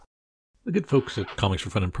The good folks at Comics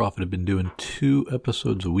for Fun and Profit have been doing 2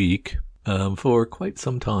 episodes a week for quite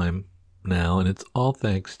some time now, and it's all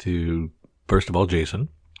thanks to, first of all, Jason,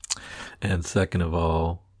 and second of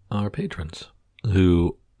all, our patrons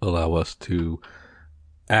who allow us to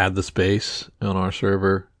add the space on our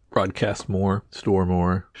server, broadcast more, store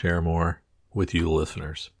more, share more with you, the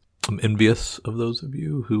listeners. I'm envious of those of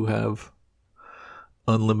you who have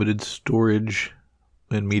unlimited storage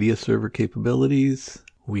and media server capabilities.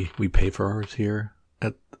 We pay for ours here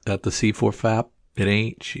at the C4 FAP. It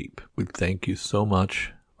ain't cheap. We thank you so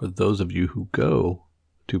much for those of you who go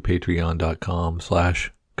to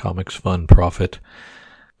patreon.com/comicsfunprofit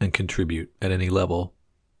and contribute at any level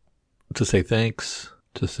to say thanks,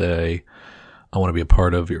 to say, I want to be a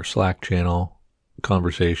part of your Slack channel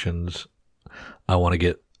conversations. I want to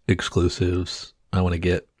get exclusives. I want to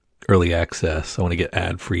get early access. I want to get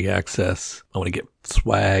ad-free access. I want to get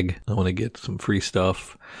swag. I want to get some free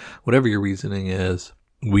stuff. Whatever your reasoning is,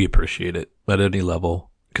 we appreciate it at any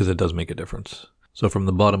level because it does make a difference. So from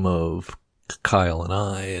the bottom of Kyle and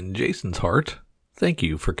I and Jason's heart, thank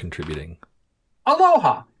you for contributing.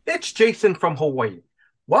 Aloha! It's Jason from Hawaii.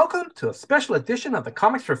 Welcome to a special edition of the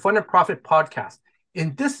Comics for Fun and Profit podcast.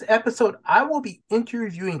 In this episode, I will be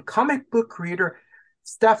interviewing comic book creator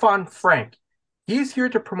Stephan Franck. He's here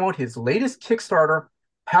to promote his latest Kickstarter,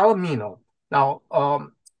 Palomino. Now,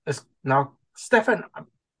 Stephan,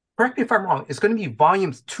 correct me if I'm wrong. It's going to be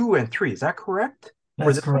volumes 2 and 3. Is that correct?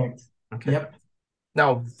 That's correct. Okay. Yep.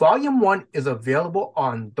 Now, volume 1 is available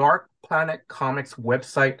on Dark Planet Comics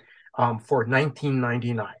website for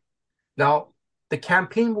 $19.99. Now, the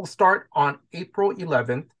campaign will start on April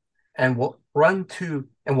 11th and will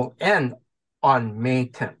end on May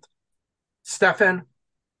 10th. Stephan,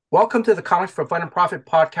 welcome to the Comics for Fun and Profit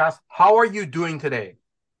podcast. How are you doing today?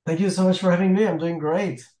 Thank you so much for having me. I'm doing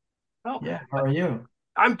great. Oh, Yeah. How are you?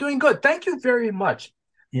 I'm doing good. Thank you very much.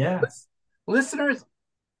 Yeah. Listeners,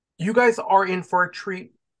 you guys are in for a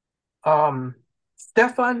treat.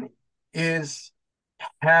 Stephan has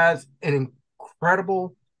an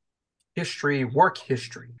incredible work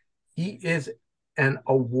history. He is an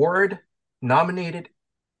award-nominated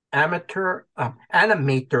animator,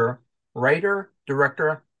 writer,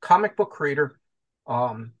 director, comic book creator.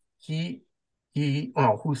 He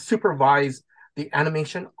who supervised the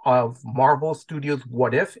animation of Marvel Studios'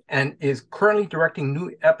 What If and is currently directing new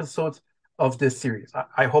episodes of this series.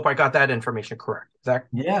 I hope I got that information correct. Is that?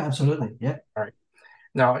 Yeah, absolutely. Yeah. All right.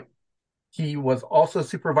 Now, he was also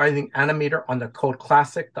supervising animator on the cult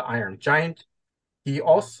classic, The Iron Giant. He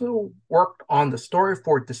also worked on the story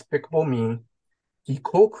for Despicable Me. He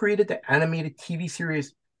co-created the animated TV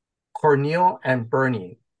series Cornel and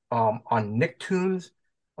Bernie on Nicktoons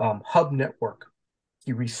Hub Network.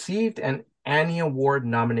 He received an Annie Award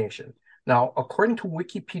nomination. Now, according to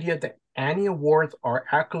Wikipedia, the Annie Awards are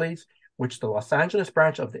accolades which the Los Angeles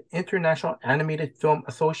branch of the International Animated Film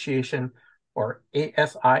Association, or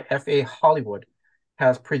ASIFA Hollywood,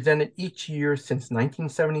 has presented each year since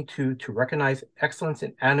 1972 to recognize excellence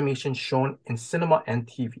in animation shown in cinema and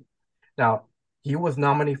TV. Now, he was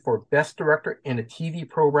nominated for Best Director in a TV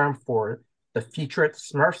program for the featurette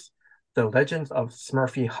Smurfs, The Legends of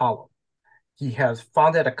Smurfy Hollow. He has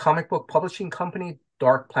founded a comic book publishing company,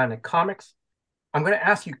 Dark Planet Comics. I'm going to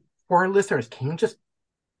ask you, for our listeners, can you just,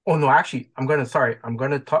 oh no, actually, I'm going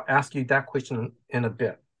to ask you that question in a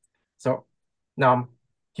bit. So now,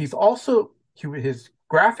 his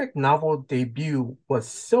graphic novel debut was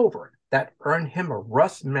Silver, that earned him a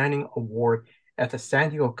Russ Manning Award at the San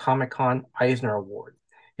Diego Comic-Con Eisner Award.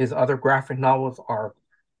 His other graphic novels are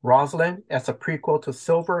Rosalind, as a prequel to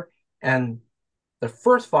Silver, and the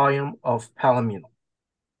first volume of Palomino.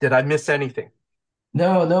 Did I miss anything?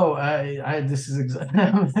 No. This is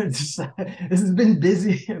this has been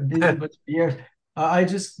busy, busy bunch of years. I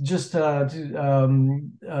just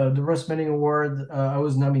the Russ Manning Award. I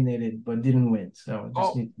was nominated but didn't win, so I just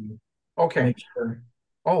Oh, need to okay. make sure.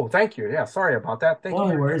 Oh, thank you. Yeah, sorry about that. Thank you No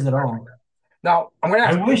very worries at all. much. Now, I'm going to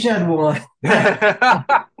I ask. wish I'd won.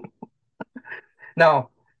 Now,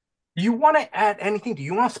 do you want to add anything? Do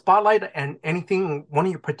you want to spotlight and anything, one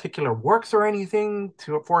of your particular works or anything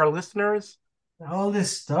for our listeners? All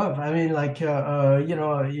this stuff. I mean, like no,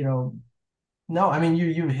 I mean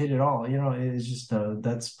you hit it all. It's just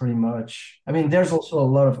that's pretty much. I mean, there's also a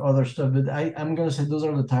lot of other stuff, but I'm gonna say those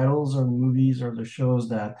are the titles or movies or the shows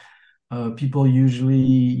that people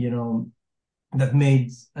usually that made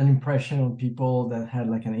an impression on people, that had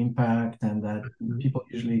like an impact, and that Mhm. people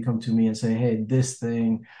usually come to me and say, hey, this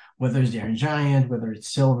thing, whether it's the Iron Giant, whether it's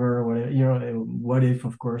Silver, whatever, What If,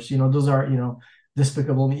 of course, those are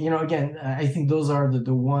Despicable Me. Again, I think those are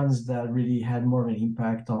the ones that really had more of an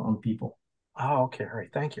impact on people. Oh, okay. All right.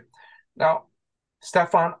 Thank you. Now,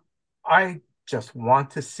 Stefan, I just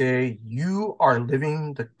want to say you are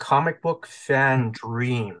living the comic book fan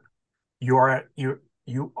dream. You are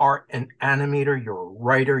an animator, you're a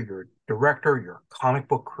writer, you're a director, you're a comic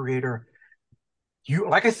book creator. You,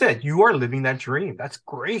 like I said, you are living that dream. That's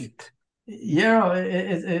great. Well,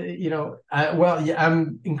 yeah,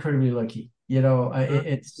 I'm incredibly lucky.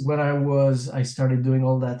 Mhm. I started doing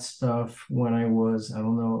all that stuff when I was, I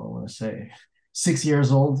don't know, I want to say 6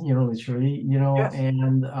 years old, literally, Yes.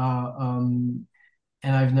 and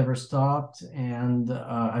I've never stopped. And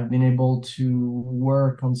I've been able to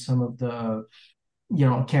work on some of the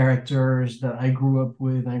characters that I grew up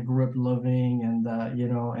with, I grew up loving, and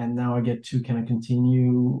and now I get to kind of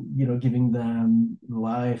continue, giving them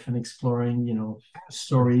life and exploring, Yes.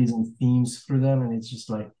 stories and themes through them. And it's just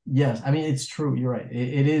like, yes, I mean, it's true. You're right.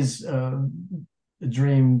 It is a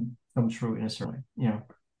dream come true in a certain way.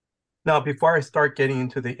 Now, before I start getting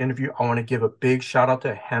into the interview, I want to give a big shout out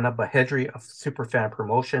to Hannah Bahedri of Superfan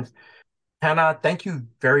Promotions. Hannah, thank you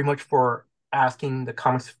very much for asking the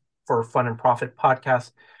Comics for Fun and Profit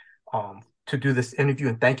podcast to do this interview.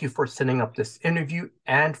 And thank you for setting up this interview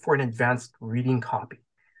and for an advanced reading copy.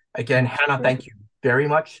 Again, Hannah, thank you very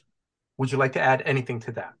much. Would you like to add anything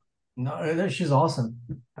to that? No, she's awesome.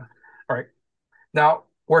 All right. Now,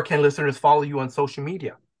 where can listeners follow you on social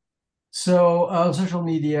media? So social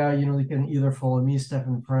media, you can either follow me,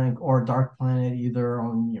 Stephan Franck, or Dark Planet, either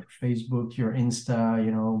on your Facebook, your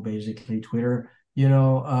Insta, basically Twitter. But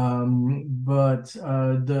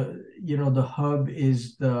the hub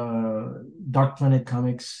is the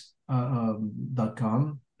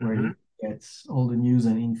darkplanetcomics.com, where Hmm. you get all the news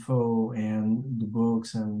and info and the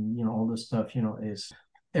books and all the stuff, is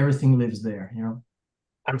everything lives there.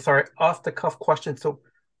 I'm sorry, off the cuff question. So,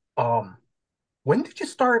 um, when did you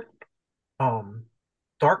start um,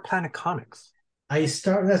 Dark Planet Comics?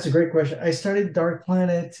 That's a great question. I started Dark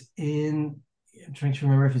Planet I'm trying to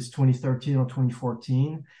remember if it's 2013 or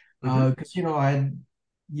 2014. Hmm. Because,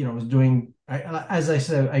 was doing, as I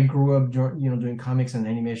said, I grew up, doing comics and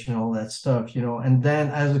animation and all that stuff, and then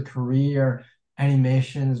as a career,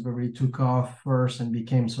 animation is where really took off first and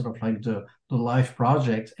became sort of like the life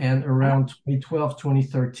project. And around 2012,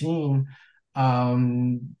 2013,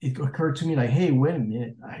 it occurred to me like, hey, wait a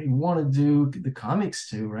minute, I want to do the comics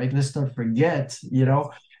too, right? Let's not forget,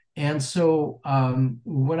 And so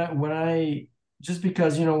when I just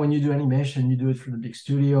because when you do animation, you do it for the big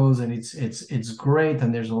studios, and it's great,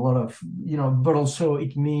 and there's a lot of but also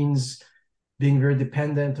it means being very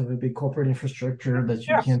dependent of a big corporate infrastructure that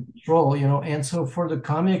you Yes. can't control. And so for the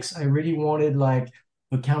comics, I really wanted like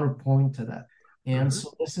a counterpoint to that. And Hmm. so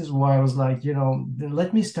this is why I was like,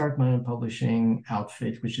 let me start my own publishing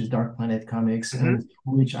outfit, which is Dark Planet Comics, Hmm. and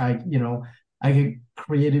which I can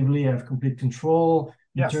creatively have complete control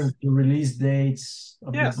in terms Yes. of the release dates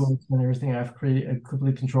of the Yes. books and everything. I've created a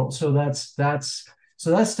complete control. So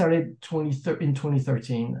that started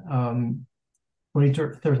 2013.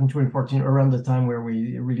 2013, 2014, around the time where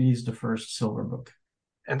we released the first Silver book.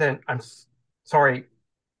 And then sorry,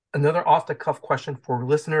 another off the cuff question for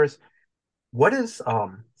listeners. What is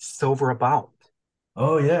Silver about?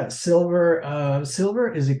 Oh yeah, Silver.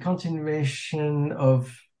 Silver is a continuation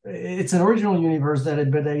of. It's an original universe that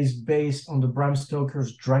is based on the Bram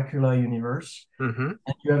Stoker's Dracula universe. Hmm.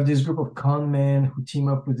 And you have this group of con men who team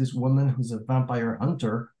up with this woman who's a vampire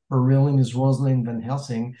hunter. Her real name is Rosalind Van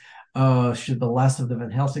Helsing. She's the last of the Van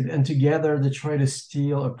Helsing, and together they try to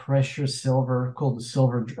steal a precious treasure called Hmm.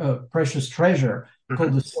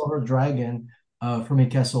 the Silver Dragon, from a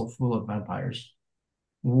castle full of vampires.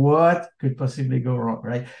 What could possibly go wrong,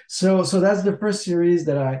 right? So that's the first series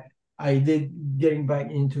that I did getting back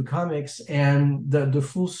into comics, and the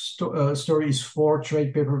full story is four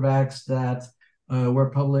trade paperbacks that were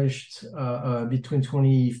published between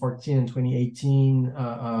 2014 and 2018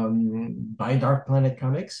 by Dark Planet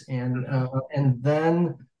Comics, Hmm. and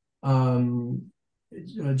then um,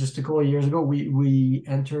 just a couple of years ago we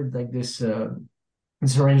entered like this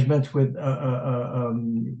arrangement with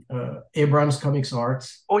Abrams Comics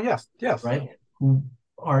Arts, Oh, yes. Yes. right? Who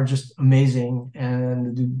are just amazing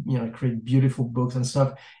and do create beautiful books and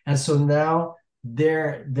stuff. And so now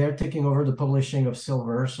they're taking over the publishing of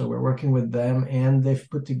Silver. So we're working with them, and they've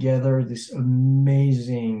put together this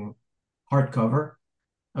amazing hardcover.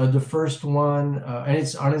 The first one, and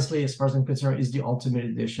it's honestly, as far as I'm concerned, is the ultimate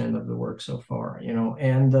edition of the work so far.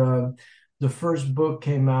 And the first book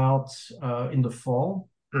came out in the fall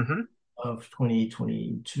Hmm. of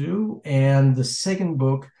 2022, and the second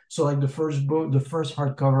book, so like the first book, the first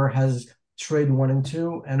hardcover has trade 1 and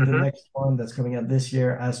 2, and the Mm-hmm. next one that's coming out this year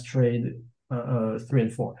as trade 3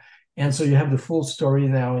 and 4. And so you have the full story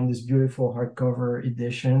now in this beautiful hardcover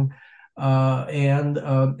edition. And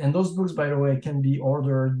those books, by the way, can be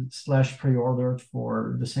ordered / pre-ordered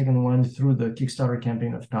for the second one through the Kickstarter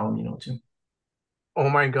campaign of Palomino too. Oh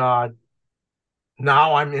my God. Now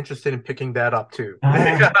I'm interested in picking that up too.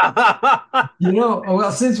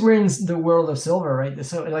 Well, since we're in the world of silver, right?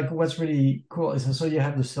 So, like, what's really cool is so you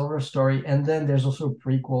have the silver story, and then there's also a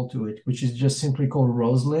prequel to it, which is just simply called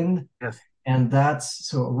Rosalind. Yes. And that's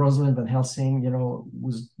so Rosalind Van Helsing,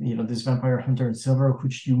 was, this vampire hunter in silver,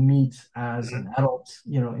 which you meet as Mm-hmm. an adult,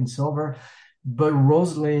 in silver. But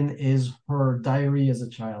Rosalind is her diary as a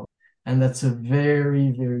child. And that's a very,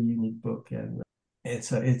 very unique book. And it's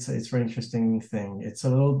very interesting thing. It's a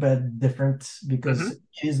little bit different because Mm-hmm.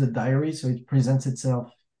 it is the diary, so it presents itself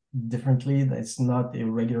differently. It's not a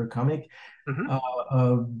regular comic,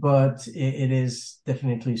 Mm-hmm. but it is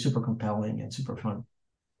definitely super compelling and super fun.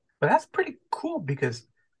 But that's pretty cool because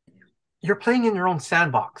you're playing in your own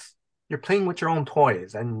sandbox. You're playing with your own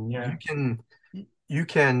toys, and Yeah. you can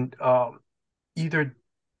either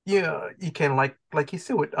you can like you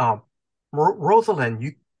said with Rosalind,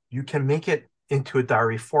 you can make it into a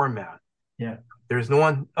diary format. Yeah. There's no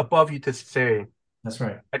one above you to say, That's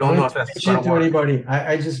right. I I don't don't know need if to that's pitch gonna it to work. anybody.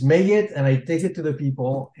 I just make it and I take it to the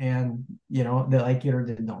people, and they like it or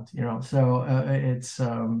they don't. So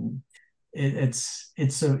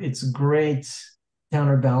it's a great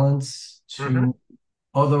counterbalance Mm-hmm. to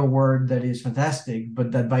other word that is fantastic,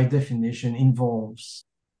 but that by definition involves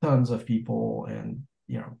tons of people, and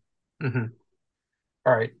Mm-hmm.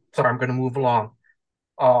 All right. Sorry, I'm gonna move along.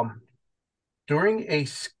 Um, During a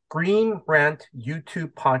Screen Rant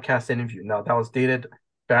YouTube podcast interview. Now, that was dated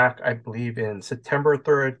back, I believe, in September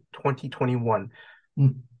 3rd, 2021.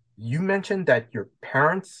 Mm. You mentioned that your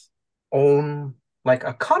parents own like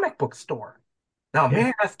a comic book store. Now, Yeah. may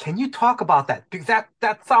I ask, can you talk about that? Because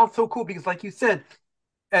that sounds so cool. Because, like you said,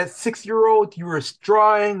 as 6 year old, you were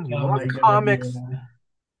drawing, you Oh love my God, comics. yeah.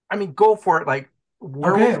 I mean, go for it. Like,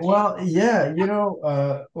 where was Okay, well, yeah,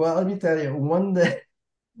 well, let me tell you,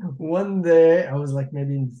 one day I was like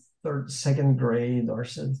maybe in second grade or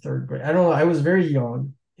third grade. I don't know. I was very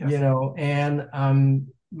young, yes. and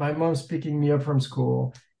my mom's picking me up from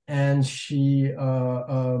school, and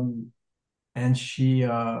and she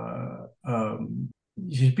uh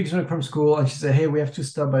she picks me up from school, and she said, "Hey, we have to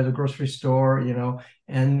stop by the grocery store,"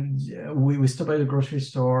 and we stop by the grocery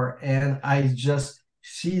store, and I just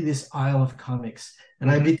see this aisle of comics, and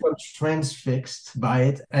I Hmm. become transfixed by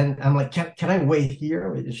it, and I'm like, "Can I wait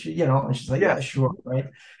here?" And she's like, "Yeah, Yes. sure," right?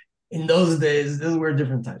 In those days, those were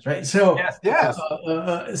different times, right? So, Yes. Yes.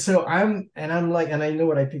 I'm like, and I know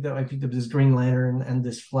what I picked up. I picked up this Green Lantern and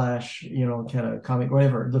this Flash, kind of comic,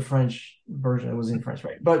 whatever. The French version, it was in French,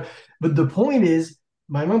 right? But the point is,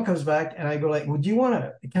 my mom comes back, and I go like, "Would you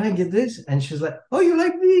wanna? Can I get this?" And she's like, "Oh, you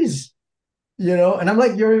like these?" And I'm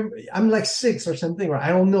like, I'm like 6 or something, right? I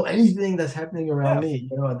don't know anything that's happening around Yes. me,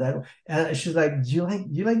 at that. And she's like, do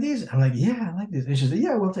you like these? I'm like, yeah, I like this. And she's like,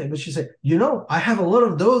 yeah, we'll take it. But she said, I have a lot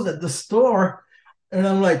of those at the store. And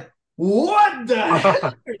I'm like, what the heck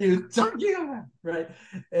are you talking about? Right.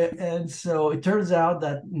 And so it turns out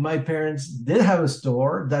that my parents did have a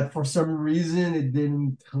store that for some reason it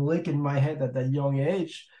didn't click in my head at that young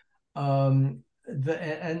age.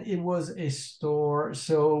 And it was a store.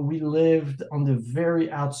 So we lived on the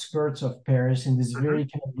very outskirts of Paris in this Hmm. very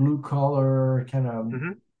kind of blue collar kind of,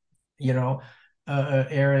 Hmm. you know,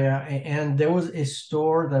 area. And there was a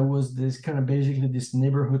store that was this kind of basically this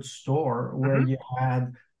neighborhood store where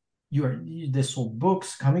Hmm. they sold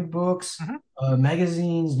books, comic books, Hmm.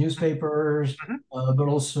 magazines, newspapers, Hmm. but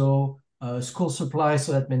also school supplies.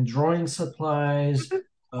 So that meant drawing supplies. Hmm.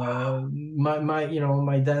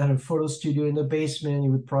 My dad had a photo studio in the basement. He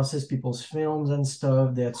would process people's films and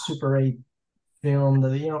stuff. They had Super 8 film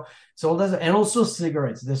so all that, and also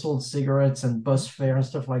cigarettes. They sold cigarettes and bus fare and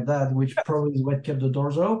stuff like that, which probably is what kept the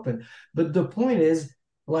doors open. But the point is,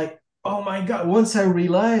 like, oh my God, once I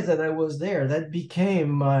realized that I was there, that became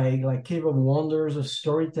my like cave of wonders of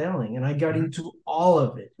storytelling, and I got Hmm. into all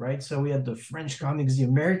of it, right? So we had the French comics, the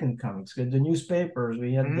American comics, we had the newspapers,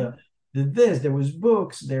 we had Hmm. there was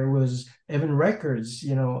books, there was even records,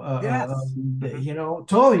 Yes. Hmm.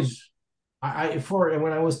 toys. For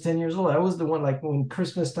when I was 10 years old, I was the one, like, when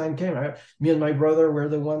Christmas time came, me and my brother were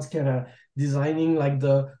the ones kind of designing like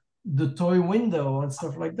the toy window and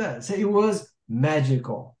stuff like that. So it was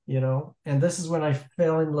magical, and this is when I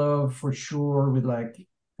fell in love for sure with like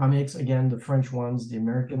comics again, the French ones, the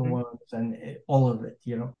American Hmm. ones, and all of it.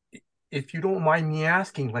 If you don't mind me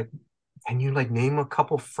asking, like, Can you like name a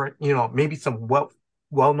couple French, maybe some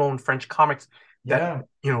well-known French comics that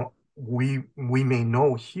Yeah, we may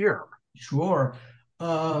know here? sure.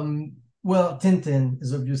 Well, Tintin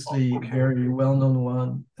is Oh, obviously a okay. very well-known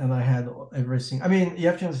one, and I had every single. I mean, you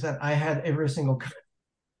have to understand, I had every single.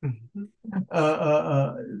 Mhm.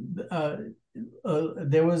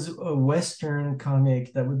 There was a Western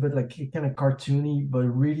comic that would be like kind of cartoony, but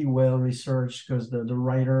really well researched because the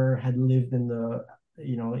writer had lived in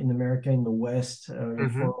in America in the West for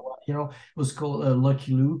Mhm. a while. It was called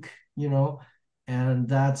Lucky Luke. And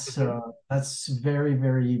Mhm. that's very,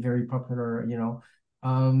 very, very popular.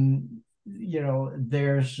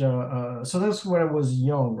 There's so that's when I was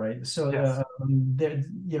young, right? So Yes.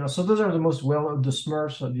 so those are the most well the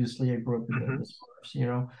Smurfs. Obviously, I grew up with the Mhm.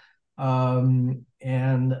 Smurfs.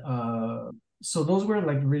 And so those were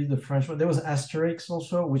like really the French one. There was Asterix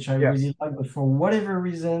also, which I Yes. really liked, but for whatever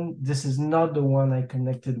reason, this is not the one I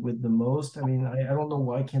connected with the most. I mean, I don't know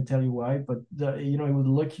why, I can't tell you why, but it was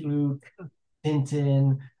Lucky Luke,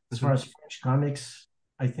 Tintin, as far Mhm. as French comics,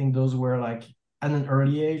 I think those were like at an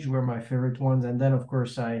early age were my favorite ones. And then of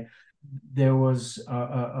course there was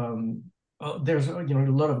there's a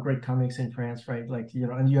lot of great comics in France, right? Like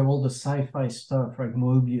and you have all the sci-fi stuff, like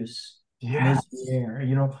Mobius, Yes. Mesmer,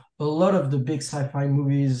 a lot of the big sci-fi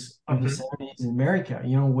movies of the Mhm. 70s in America,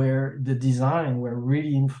 where the design were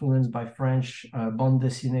really influenced by French bande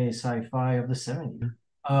dessinée sci-fi of the 70s.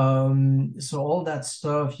 So all that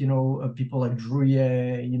stuff, people like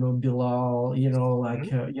Drouillet, Bilal,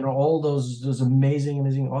 Mhm. all those amazing,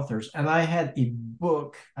 amazing authors. And I had a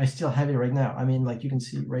book, I still have it right now. I mean, like you can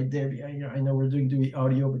see right there. I know we're doing the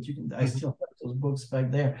audio, but I Mhm. still have those books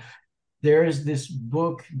back there. There is this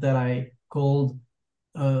book that I called,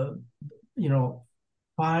 uh, you know,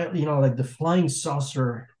 like the flying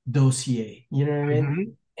saucer dossier. You know what I mean?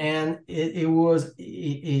 Mhm. And it was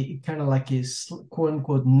kind of like a quote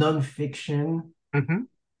unquote nonfiction Mhm.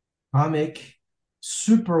 comic,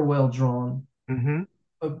 super well drawn. Mhm.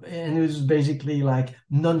 And it was basically like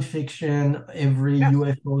nonfiction, every Yes.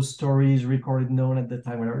 UFO stories recorded known at the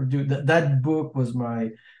time, whatever. Dude, that book was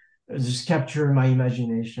my just captured my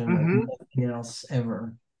imagination like Mhm. nothing else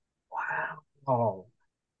ever. Wow. Oh.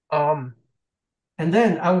 Um. And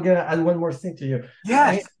then I'm gonna add one more thing to you. I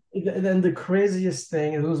Yes. then the craziest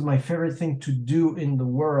thing, it was my favorite thing to do in the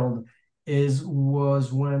world,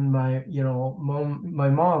 was when my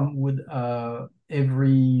mom would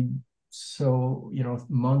every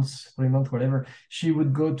months, 3 months, whatever, she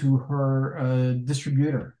would go to her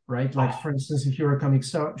distributor, right? Like Oh. for instance, if you're a comic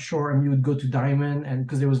store and you would go to Diamond, and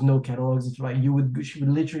because there was no catalogs, it's like she would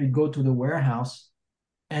literally go to the warehouse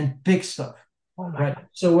and pick stuff. Oh my Right. God.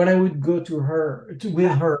 So when I would go to her to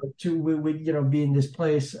with Yes. her to we be in this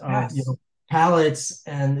place of Yes. pallets,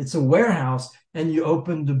 and it's a warehouse, and you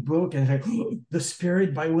open the book and it's like, "Oh, The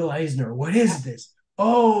Spirit by Will Eisner. What is Yes. this?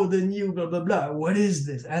 Oh, the new blah blah blah. What is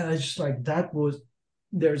this?" And I just like that was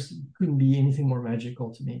there's couldn't be anything more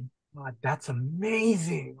magical to me. God, that's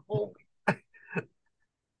amazing. Oh.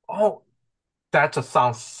 Oh. That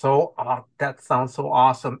sounds so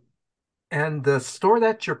awesome. And the store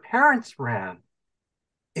that your parents ran,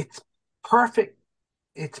 it's perfect.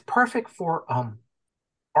 It's perfect for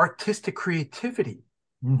artistic creativity.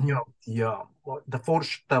 Mhm.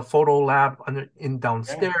 The photo lab in Yeah.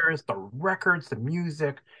 downstairs, the records, the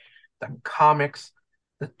music, the comics,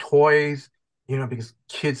 the toys, because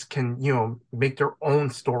kids can, make their own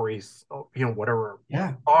stories, whatever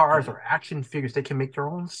Yeah. cars Yeah. or action figures, they can make their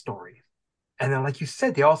own stories. And then, like you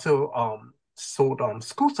said, they also sold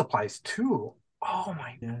school supplies too. Oh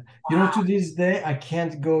my, Yeah. wow. To this day, I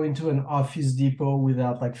can't go into an Office Depot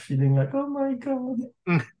without like feeling like, oh my God.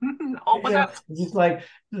 Oh, but that's Just like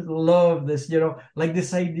just love this, like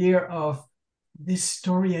this idea of this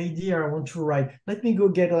story idea I want to write. Let me go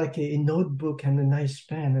get like a notebook and a nice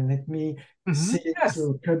pen and let me sit in this yes.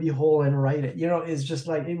 little cubby hole and write it. It's just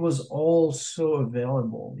like it was all so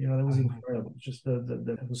available. That was Mhm. incredible. Just I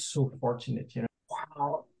was so fortunate.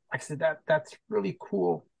 Wow. I said that's really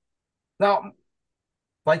cool. Now,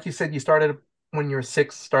 like you said, you started when you were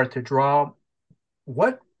six, started to draw.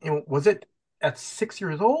 Was it at 6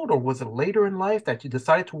 years old, or was it later in life that you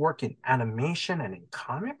decided to work in animation and in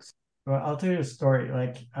comics? Well, I'll tell you a story,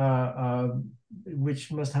 like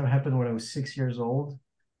which must have happened when I was 6 years old.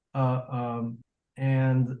 Uh, um,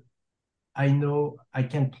 and I know I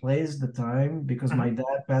can't place the time because my Mhm.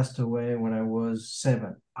 dad passed away when I was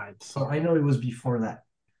 7. I'm So I sorry. know it was before that.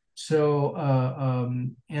 So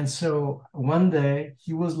and so one day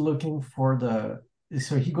he was looking for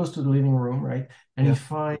so he goes to the living room, right? And he Yes.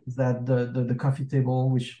 finds that the coffee table,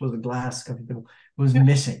 which was a glass coffee table, was Yes.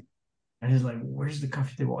 missing. And he's like, "Where's the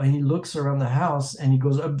coffee table?" And he looks around the house and he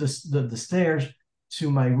goes up the stairs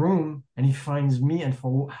to my room and he finds me. And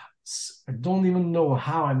for I don't even know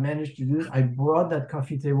how I managed to do this. I brought that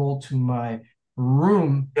coffee table to my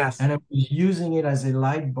room Yes. and I was using it as a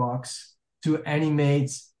light box to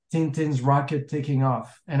animate Tintin's rocket taking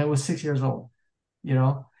off. And I was 6 years old, you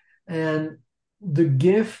know? And the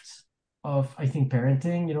gift of, I think,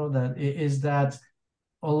 parenting, that is that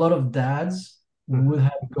a lot of dads would Hmm.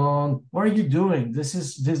 have gone, "What are you doing? This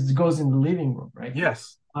goes in the living room, right?"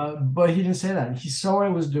 Yes. But he didn't say that. He saw what I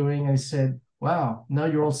was doing. I said, "Wow, now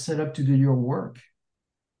you're all set up to do your work,"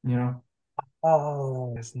 you know.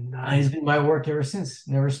 Oh, it's And it's nice. been my work ever since.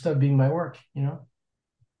 Never stopped being my work.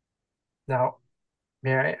 Now,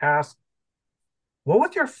 may I ask, what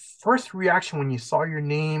was your first reaction when you saw your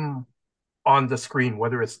name on the screen,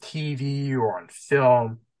 whether it's TV or on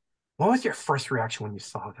film? What was your first reaction when you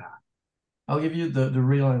saw that? I'll give you the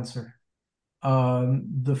real answer.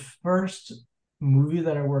 The first movie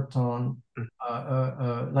that I worked on,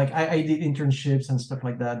 like I did internships and stuff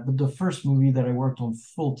like that, but the first movie that I worked on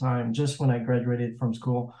full time, just when I graduated from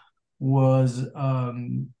school, was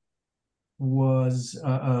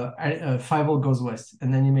Five Old Goes West,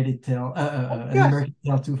 an animated tale, Oh, an yes. American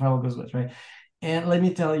Tale to Five Old Goes West, right? And let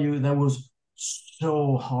me tell you, that was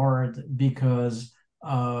so hard because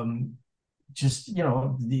just there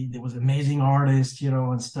was amazing artists,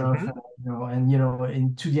 and stuff, Hmm. and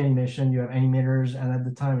in 2D animation you have animators, and at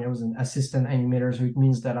the time I was an assistant animator, so it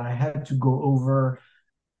means that I had to go over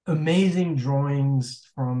amazing drawings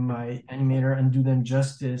from my animator and do them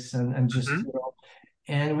justice, and just Hmm.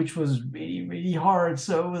 and which was really, really hard.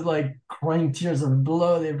 So it was like crying tears of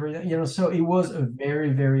blood every. So it was a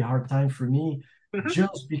very, very hard time for me, Hmm.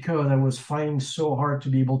 just because I was fighting so hard to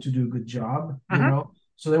be able to do a good job, Hmm.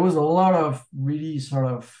 So there was a lot of really sort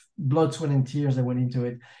of blood, sweat, and tears that went into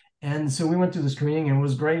it. And so we went to the screening and it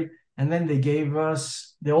was great. And then they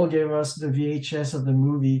all gave us the VHS of the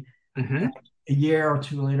movie Hmm. a year or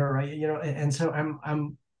two later, right? And so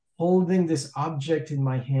I'm holding this object in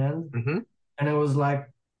my hand, Hmm. and I was like,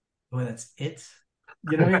 "Oh, that's it."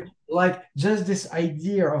 You know what I mean? Like just this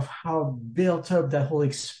idea of how built up that whole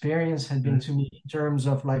experience had been to me in terms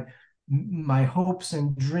of like my hopes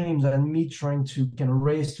and dreams and me trying to kind of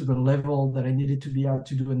raise to the level that I needed to be able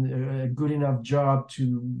to do a good enough job to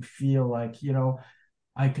feel like,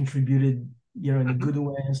 I contributed, in a Hmm. good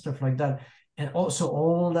way and stuff like that. And also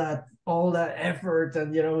all that effort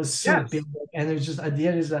and it was so big. Yes. And it's just at the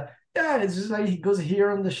end is that, yeah, it's just like it goes here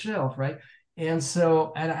on the shelf, right? And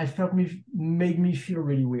I felt made me feel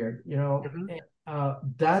really weird, Hmm. And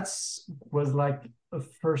that's was like a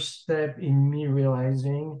first step in me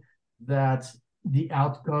realizing that the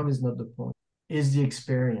outcome is not the point, is the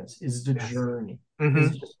experience, is the Yes. journey. Hmm.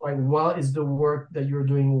 It's just like, well, it's the work that you're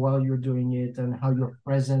doing while you're doing it and how you're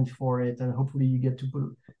present for it. And hopefully you get to put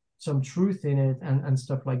some truth in it and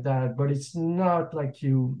stuff like that. But it's not like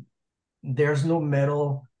there's no medal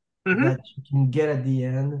Hmm. that you can get at the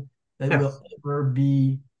end that will Yes. ever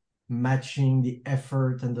be matching the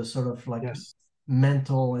effort and the sort of like Yes.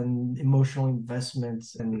 mental and emotional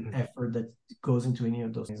investments and Hmm. effort that goes into any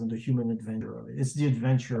of those things and the human adventure of it. It's the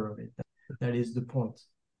adventure of it that is the point.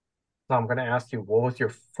 So I'm going to ask you, what was your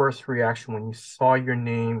first reaction when you saw your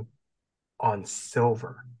name on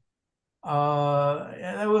silver?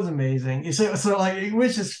 Yeah, that was amazing. So like,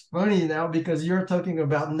 which is funny now because you're talking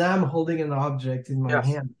about now I'm holding an object in my Yes.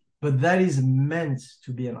 hand, but that is meant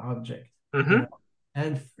to be an object, you Hmm. know.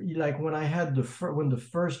 And like when I had when the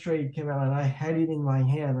first trade came out and I had it in my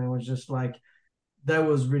hand, I was just like, that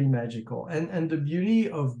was really magical. And the beauty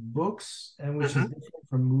of books, and which is Hmm. different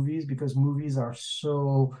from movies because movies are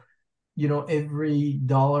so, every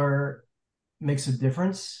dollar makes a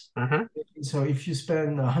difference. Hmm. So if you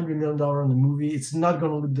spend $100 million on a movie, it's not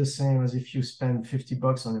going to look the same as if you spend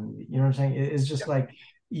 $50 on a movie. You know what I'm saying? It's just Yes. like,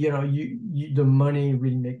 the money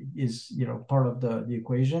really is, part of the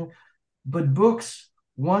equation. But books,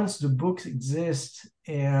 once the books exist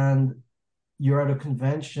and you're at a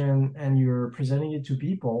convention and you're presenting it to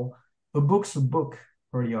people, a book's a book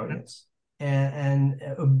for the Hmm. audience. And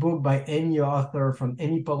a book by any author from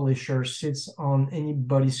any publisher sits on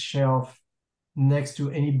anybody's shelf next to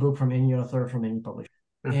any book from any author from any publisher.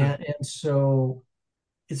 Hmm. And so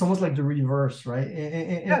it's almost like the reverse, right?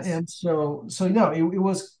 Yes. And so no, it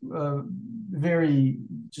was very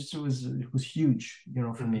just it was huge,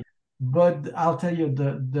 for Hmm. me. But I'll tell you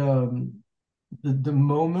the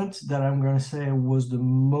moment that I'm going to say was the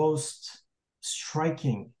most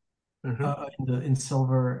striking Hmm. in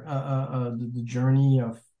Silver, the journey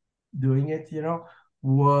of doing it,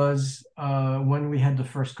 was when we had the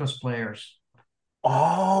first cosplayers.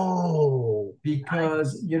 Oh,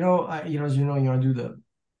 because as I do the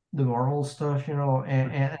Marvel stuff,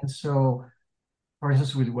 and so for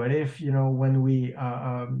instance with What If,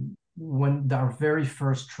 when our very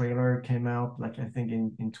first trailer came out, like I think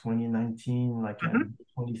in 2019, like mhm,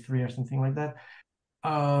 23 or something like that.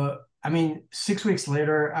 I mean, 6 weeks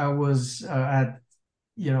later, I was at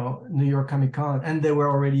New York Comic Con, and they were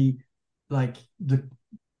already like the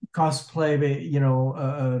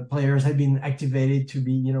cosplay, players had been activated to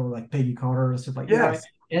be, like Peggy Carter and stuff like, yes.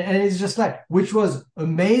 and it's just like, which was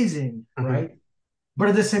amazing, Mhm, right? But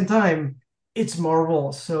at the same time, it's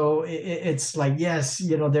Marvel, so it's like, yes,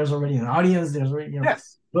 there's already an audience, there's already,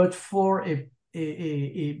 yes. but for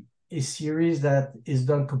a series that is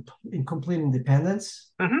done in complete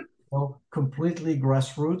independence, Mhm, completely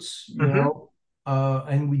grassroots, mhm,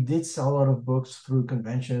 and we did sell a lot of books through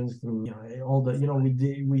conventions, through all the,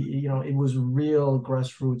 it was real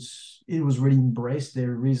grassroots. It was really embraced.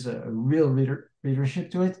 There is a real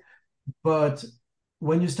readership to it. But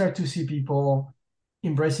when you start to see people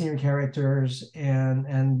embracing your characters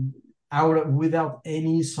and without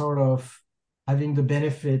any sort of having the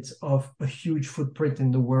benefit of a huge footprint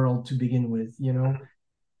in the world to begin with, mhm.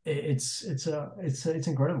 it's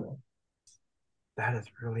incredible. That is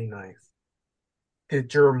really nice.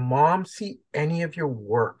 Did your mom see any of your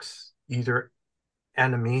works, either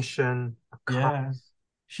animation or Yeah, comics?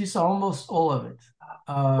 she saw almost all of it.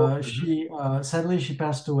 Oh, mhm. She sadly she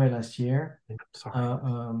passed away last year. I'm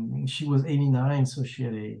sorry. She was 89, so she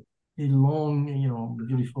had a long, Mhm,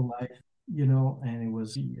 beautiful life,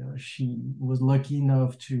 and she was lucky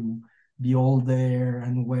enough to be all there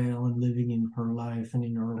and well and living in her life and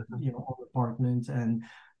in her, mhm. own apartment. And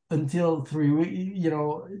until 3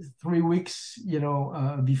 weeks,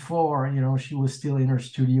 before, she was still in her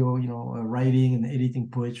studio, writing and editing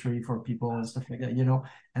poetry for people and stuff like that,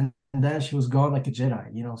 and then she was gone like a Jedi,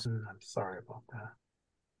 I'm sorry about that.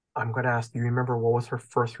 I'm going to ask, do you remember what was her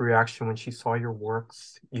first reaction when she saw your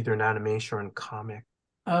works, either in animation or in comic?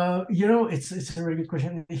 it's a really good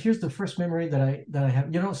question. Here's the first memory that I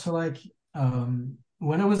have. So like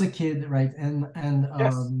when I was a kid, right? And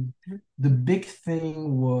Yes. Mhm, the big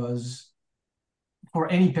thing was for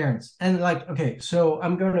any parents. And like, okay, so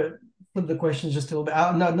I'm gonna flip the question just a little bit.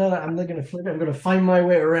 No, I'm not gonna flip it. I'm gonna find my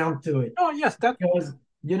way around to it oh, yes, because that's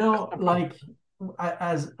no problem. like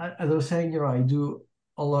as I was saying, I do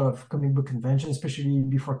a lot of comic book conventions, especially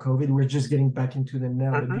before COVID. We're just getting back into them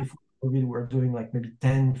now, but Hmm. before COVID, we're doing like maybe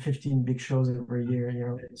 10, 15 big shows every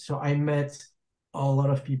year, So I met a lot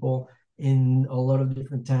of people in a lot of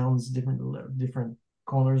different towns, different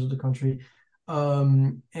corners of the country.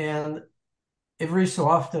 And every so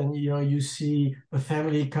often, you see a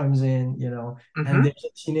family comes in, and Hmm. there's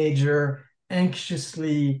a teenager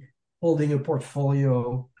anxiously holding a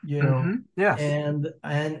portfolio, Yes. and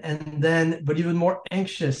then, but even more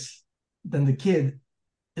anxious than the kid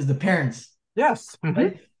is the parents, Yes. Hmm.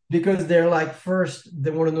 right? Because they're like, first,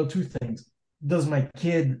 they want to know two things. Does my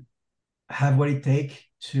kid have what it takes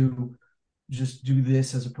to just do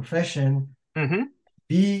this as a profession? Hmm.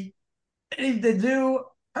 B, if they do,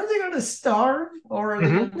 are they going to starve or are they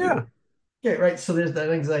Hmm. going to do Yeah. Okay, right. So there's that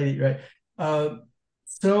anxiety, right? Uh,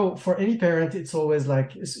 so for any parent, it's always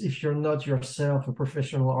like if you're not yourself a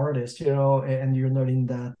professional artist, and you're not in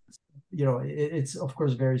that, it's of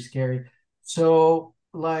course very scary. So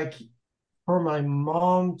like for my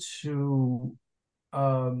mom to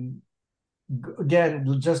um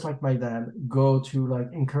again, just like my dad, go to like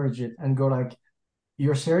encourage it and go like,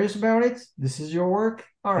 you're serious about it? This is your work?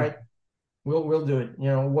 All right, we'll do it.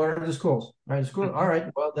 What are the schools? Right, the school. All Hmm. right.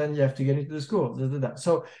 Well, then you have to get into the school. Da, da, da.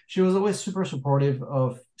 So she was always super supportive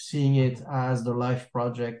of seeing it as the life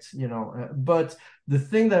project. But the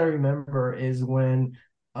thing that I remember is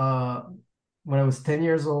uh, when I was 10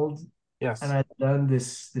 years old, and Yes. I'd done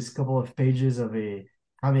this couple of pages of a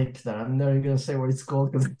comic that I'm not even gonna say what it's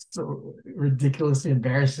called because it's so ridiculously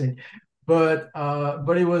embarrassing. But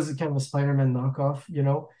it was kind of a Spider-Man knockoff,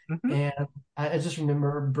 Hmm. and I just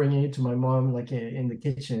remember bringing it to my mom like in the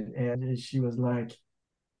kitchen, and she was like,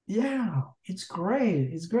 "Yeah, it's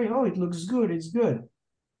great. It's great. Oh, it looks good. It's good.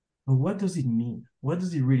 But what does it mean? What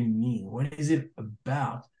does it really mean? What is it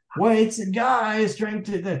about? Well, it's a guy is trying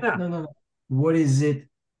to Yeah. no, no, no. What is it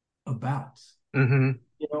about? Hmm.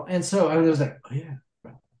 And so I was like, oh yeah,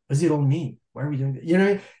 what does it all mean? Why are we doing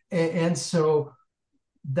that? And so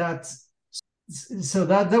that's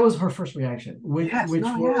that was her first reaction, Yes. which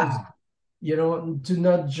No. was, Yeah. to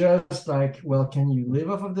not just like, well, can you live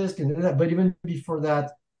off of this? Can you do that? But even before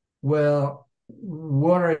that, well,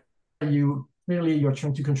 what are you clearly you're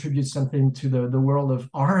trying to contribute something to the world of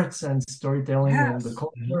arts and storytelling and the Yes. Hmm.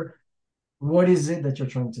 culture. what is it that you're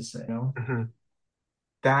trying to say, you know? Mhm.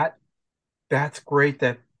 That that's great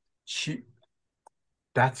that she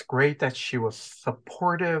that's great that she was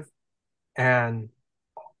supportive and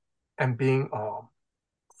being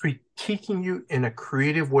critiquing you in a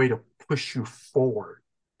creative way to push you forward,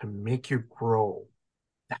 to make you grow.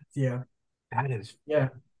 That Yeah. that is. Yeah.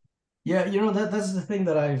 Yeah, that's the thing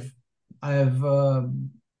that I've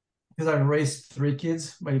because I've raised three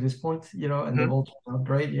kids by this point, and they've Mhm, all turned out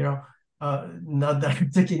great, not that I'm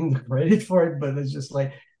taking the credit for it, but it's just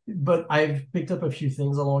like, but I've picked up a few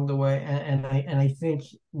things along the way, and I think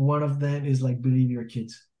one of them is like believe your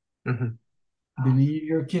kids. mhm, Believe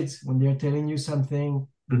your kids when they're telling you something,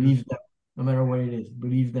 mhm, believe them, no matter what it is.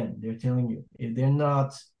 Believe them. They're telling you. If they're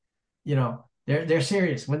not, they're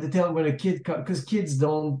serious when they tell when a kid because kids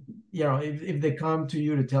don't, if they come to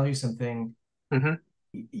you to tell you something, mhm.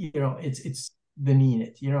 it's they mean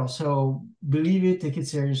it, so believe it, take it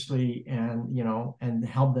seriously, and and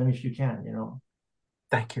help them if you can.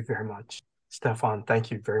 Thank you very much, Stefan.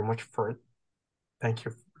 Thank you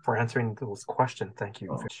for answering those questions. Thank you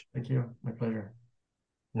very Oh, much. thank you, my pleasure.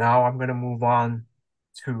 Now I'm going to move on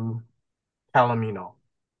to Palomino.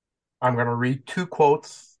 I'm going to read two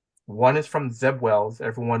quotes. One is from Zeb Wells.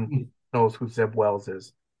 Everyone knows who Zeb Wells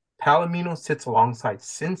is. Palomino sits alongside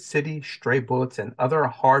Sin City, Stray Bullets, and other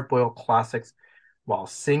hard-boiled classics while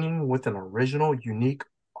singing with an original, unique,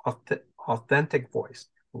 authentic voice.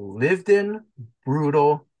 Lived in,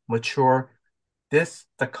 brutal, mature. This,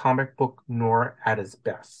 the comic book noir at its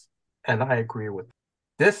best. And I agree with it.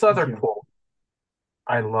 This Thank other you. quote,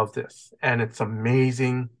 I love this. And it's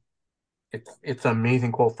amazing. It's an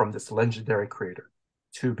amazing quote from this legendary creator.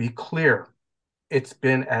 To be clear, it's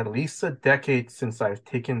been at least a decade since I've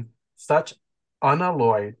taken such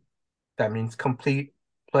unalloyed, that means complete,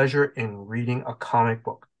 pleasure in reading a comic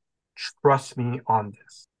book. Trust me on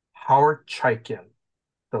this. Howard Chaykin,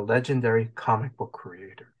 the legendary comic book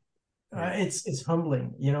creator. It's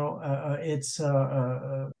humbling, it's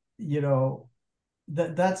you know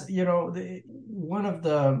that's one of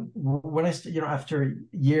the when after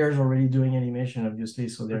years already doing animation, obviously,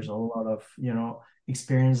 so there's a lot of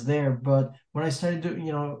experience there, but when I started doing,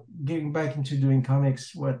 getting back into doing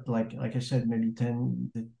comics, what, like I said, maybe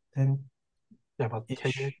 10 Yeah, about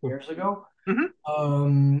 10 years. ish years ago, Mm-hmm,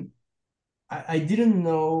 um I didn't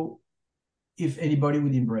know if anybody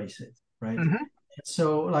would embrace it, right? mm-hmm,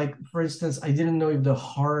 So, like, for instance, I didn't know if the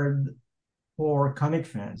hardcore comic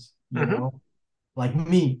fans, mm-hmm, like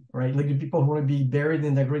me, right? Like the people who want to be buried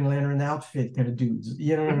in the Green Lantern outfit kind of dudes,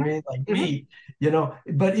 you know what I mm-hmm, mean? Like mm-hmm. me,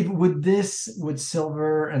 But if would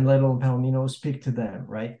Silver and Little Palomino speak to them,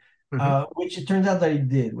 right? Mm-hmm. Which it turns out that he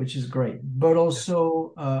did, which is great, but Yes.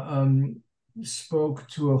 also spoke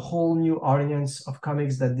to a whole new audience of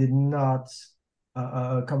comics that did not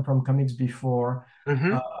come from comics before,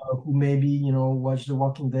 Mm-hmm, who maybe watch The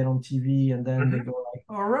Walking Dead on TV, and then they mm-hmm, go like,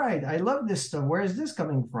 "All right, I love this stuff. Where is this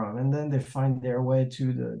coming from?" And then they find their way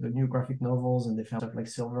to the new graphic novels, and they found stuff like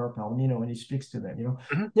Silver or Palomino, and he speaks to them.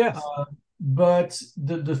 mm-hmm. Yes. But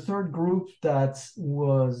the third group that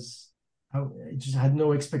was, I just had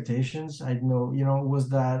no expectations. I had no, was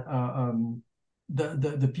that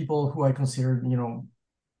the people who I considered,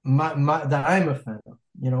 that I'm a fan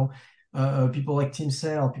of, people like Tim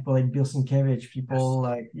Sale, people like Bill Sienkiewicz, Yes. people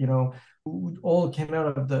like, who all came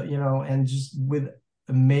out of the, and just with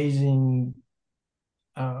amazing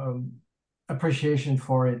um, appreciation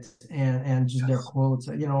for it, and just their Yes. quotes,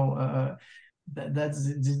 that's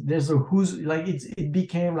there's a who's like it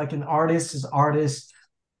became like an artist's artist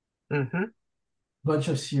Mm-hmm. bunch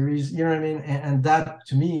of series, you know what I mean? And that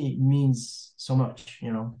to me means so much.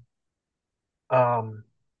 Um,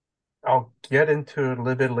 I'll get into it a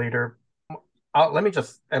little bit later. Let me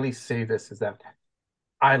just at least say this is that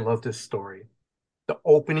I love this story. The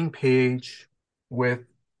opening page with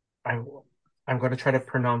I I'm going to try to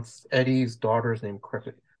pronounce Eddie's daughter's name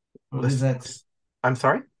correctly. Lis, Lisette. I'm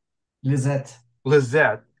sorry, Lisette.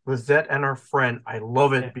 Lizette and her friend. I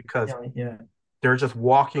love Yeah, it because yeah, yeah. they're just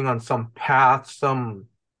walking on some path,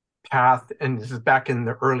 and this is back in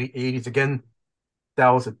the early '80s. Again, that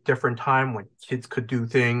was a different time when kids could do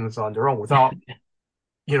things on their own without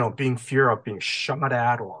being fear of being shot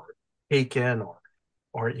at or taken or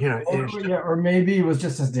it's Or just yeah, or maybe it was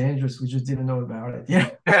just as dangerous. We just didn't know about it. Yeah.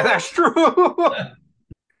 yeah, that's true.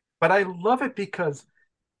 But I love it because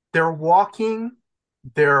they're walking,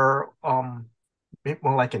 they're well,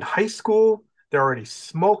 like in high school, they're already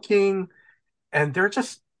smoking, and they're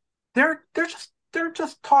just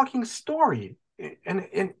talking story.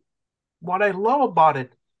 And what I love about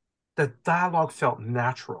it, the dialogue felt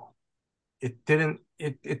natural. It didn't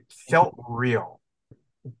it Thank you. felt real.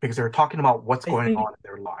 because they're talking about what's I going think on in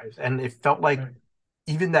their lives. And it felt like right.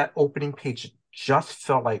 even that opening page just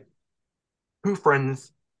felt like two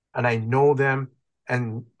friends, and I know them,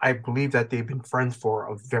 and I believe that they've been friends for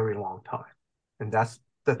a very long time. And that's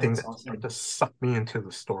the thing That's that started to awesome. suck me into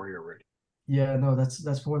the story already. Yeah, no,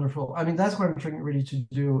 that's wonderful. I mean, that's what I'm trying really to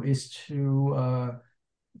do is to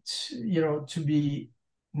be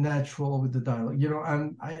natural with the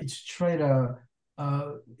dialogue. I to try to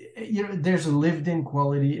uh there's a lived in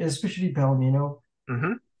quality, especially Palomino.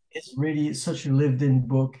 Mm-hmm. It's really such a lived-in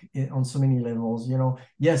book on so many levels.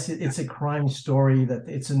 Yes, it's a Yes. crime story that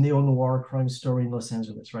it's a neo-noir crime story in Los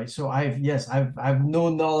Angeles, right? So I've no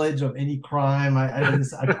knowledge of any crime.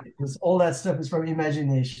 All that stuff is from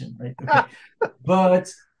imagination, right? Okay,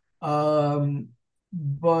 but um,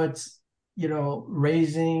 but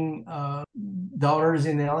raising daughters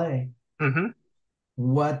in LA, Mm-hmm.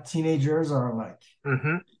 what teenagers are like,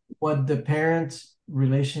 Mm-hmm. what the parent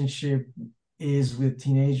relationship is with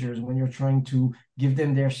teenagers when you're trying to give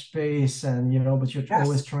them their space, and but you're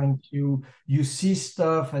always Yes. trying to you see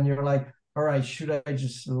stuff and you're like, all right, should I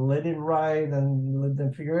just let it ride and let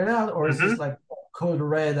them figure it out, or is Mm-hmm. this like code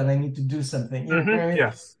red and I need to do something, Mm-hmm. what I mean?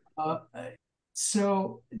 Yes. uh,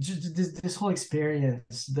 so just this whole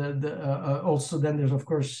experience, also then there's of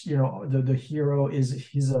course the hero is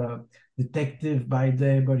he's a detective by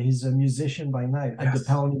day, but he's a musician by night at the Yes.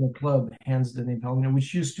 Palomino Club, hence the name Palomino,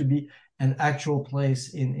 which used to be an actual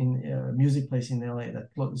place in music place in LA that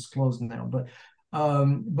is closed now. But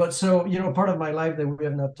so part of my life that we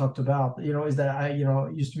have not talked about, is that I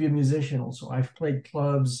used to be a musician also. I've played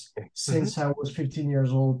clubs Okay. Mm-hmm. since I was 15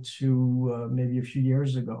 years old to maybe a few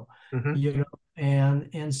years ago. Mm-hmm. you know and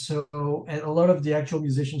a lot of the actual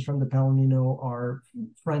musicians from the Palomino are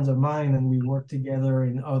friends of mine, and we work together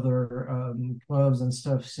in other clubs and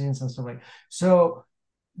stuff since and stuff like. So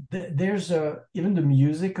there's even the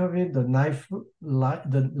music of it, the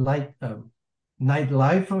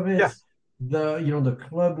nightlife of it, Yes. the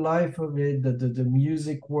club life of it, the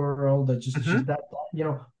music world, that Mm-hmm. just that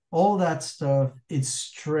all that stuff. It's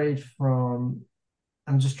straight from.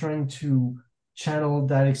 I'm just trying to channel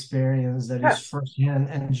that experience that is Yes. firsthand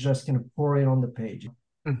and just kind of pour it on the page.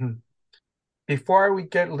 Mm-hmm. Before we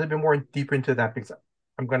get a little bit more deeper into that, because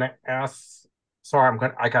I'm gonna ask, sorry,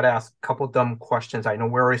 I gotta ask a couple dumb questions. I know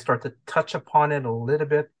we already start to touch upon it a little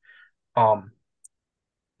bit. Um,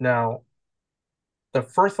 Now the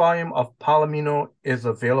first volume of Palomino is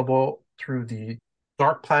available through the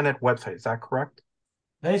Dark Planet website. Is that correct?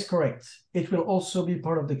 That is correct. It will also be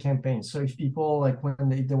part of the campaign. So if people like when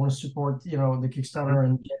they want to support, the Mm-hmm. Kickstarter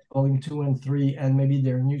and get volume 2 and 3, and maybe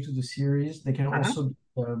they're new to the series, they can Mm-hmm. also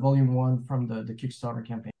get volume 1 from the Kickstarter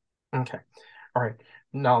campaign. Okay. All right.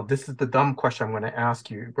 Now this is the dumb question I'm going to ask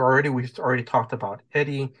you. We've already talked about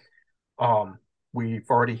Eddie. Um, we've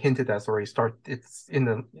already hinted that's already start. It's in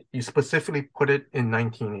the you specifically put it in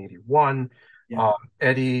 1981. Yeah. Um,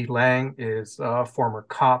 Eddie Lang is a former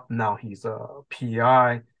cop. Now he's a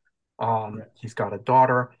PI. Yeah. He's got a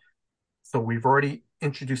daughter. So we've already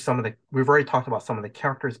talked about some of the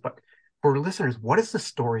characters, but for listeners, what is the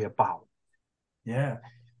story about? Yeah.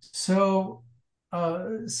 So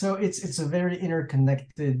so it's a very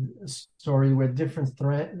interconnected story where different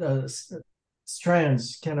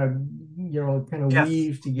strands kind of Yes.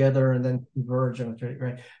 weave together and then converge,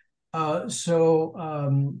 right? Uh, so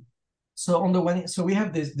um, so on the one, so we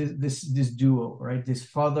have this duo, right? This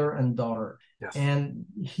father and daughter, Yes. and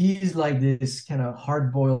he's like this kind of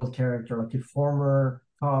hard-boiled character, like a former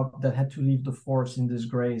cop that had to leave the force in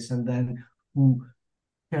disgrace, and then who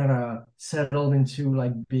kind of settled into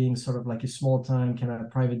like being sort of like a small-time kind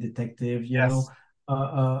of private detective, Yes.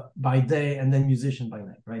 by day, and then musician by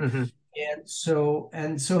night, right? Hmm.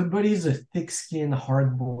 But he's a thick-skinned,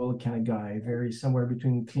 hard-boiled kind of guy, very somewhere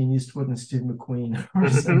between Clint Eastwood and Steve McQueen or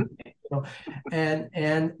Hmm. something,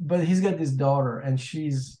 but he's got this daughter, and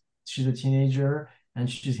she's a teenager, and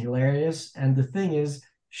she's hilarious. And the thing is,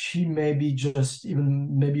 she may be just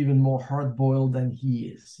even maybe even more hard-boiled than he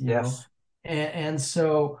is, Yes. and, and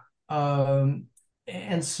so um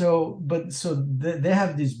they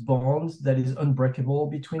have this bond that is unbreakable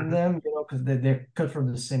between Hmm. them, because they're cut from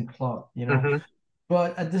the same cloth, Hmm.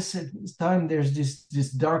 but at this time there's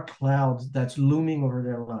this dark cloud that's looming over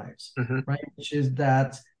their lives, Hmm. right? Which is that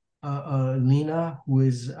Lena, who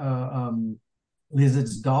is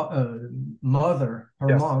Lizard's mother, her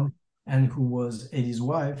Yes. mom, and who was Eddie's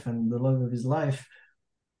wife and the love of his life,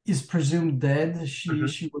 is presumed dead. Hmm.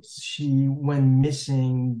 She went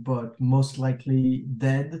missing, but most likely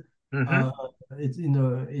dead. Hmm. Uh, in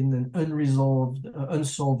an unsolved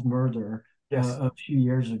murder Yes. a few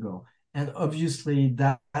years ago. And obviously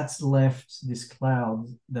that's left this cloud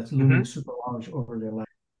that's looming Mm-hmm. super large over their life.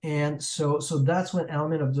 And so that's one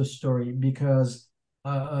element of the story because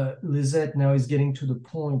Lisette now is getting to the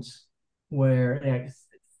point where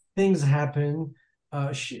things happen,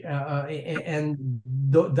 and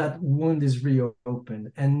that wound is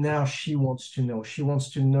reopened, and now she wants to know. She wants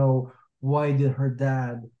to know why did her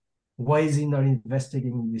dad, why is he not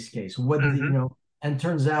investigating this case? What the, Mm-hmm. and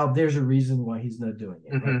turns out there's a reason why he's not doing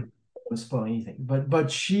it, right? Mm-hmm. I don't want to spoil anything, but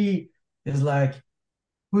she is like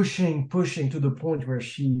pushing to the point where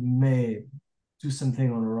she may do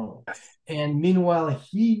something on her own. Yes. And meanwhile,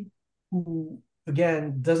 he, who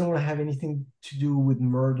again doesn't want to have anything to do with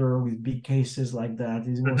murder, with big cases like that,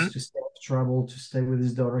 he Mm-hmm. wants to stay out of trouble, to stay with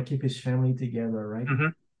his daughter, keep his family together, right? Mm-hmm.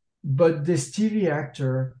 But this TV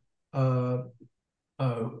actor,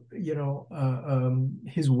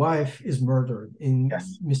 his wife is murdered in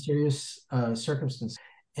Yes. mysterious circumstances.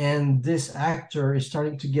 And this actor is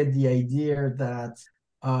starting to get the idea that,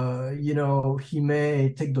 he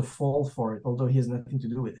may take the fall for it, although he has nothing to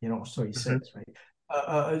do with it, so he Mm-hmm. says,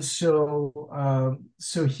 right?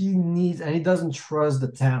 So he needs, and he doesn't trust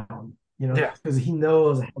the town, Yes. because he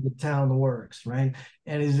knows how the town works, right?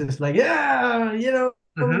 And he's just like, yeah,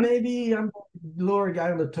 Mm-hmm. maybe I'm the lower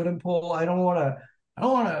guy on the totem pole. I don't want to,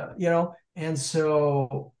 and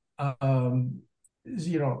so,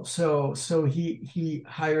 so he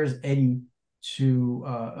hires Eddie to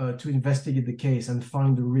investigate the case and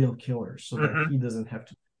find the real killer so that Mm-hmm. he doesn't have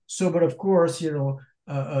to. So, but of course,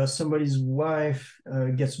 somebody's wife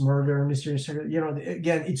gets murdered, mysterious,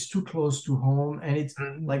 again, it's too close to home, and it's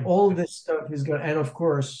like Mm-hmm. all this stuff is going, and of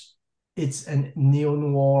course, it's a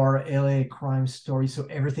neo-noir LA crime story, so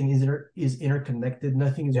everything is interconnected.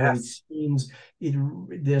 Nothing is what it Yes. seems. It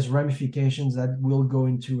There's ramifications that will go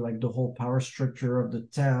into like the whole power structure of the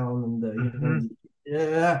town and Mm-hmm.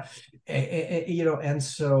 yeah, and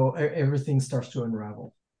so everything starts to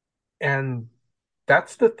unravel. And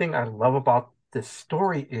that's the thing I love about this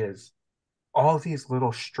story is all these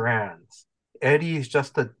little strands. Eddie's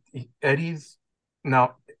just a Eddie's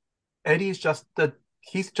now Eddie's just the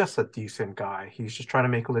he's just a decent guy. He's just trying to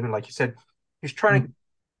make a living, like you said. He's trying to Mm,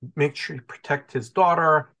 make sure he protect his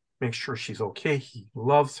daughter, make sure she's okay. He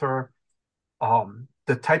loves her.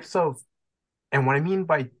 The types of and what I mean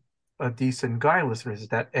by a decent guy, listeners, is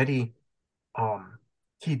that Eddie, um,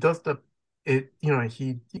 he does the it.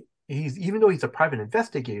 He's even though he's a private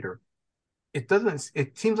investigator, it doesn't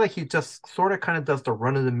it seems like he just sort of kind of does the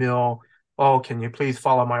run of the mill. Oh, can you please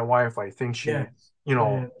follow my wife? I think yeah, you yeah,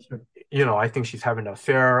 know that's right. I think she's having an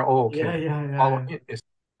affair. Oh, can Yeah, you yeah, yeah, follow yeah. it?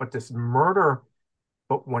 But this murder,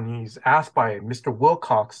 but when he's asked by Mr.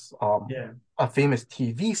 Wilcox, Yeah. a famous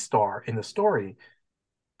TV star in the story,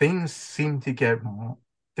 things seem to get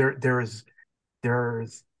there's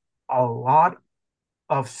there's a lot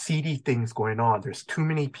of seedy things going on. There's too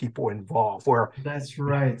many people involved where That's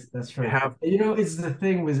right. That's you right. have It's the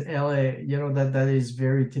thing with LA, that is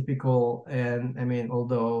very typical. And I mean,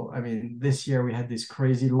 although, I mean, this year we had this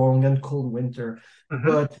crazy long and cold winter, mhm,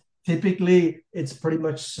 but typically it's pretty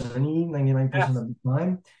much sunny 99% yes, of the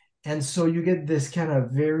time. And so you get this kind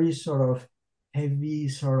of very sort of heavy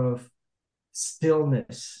sort of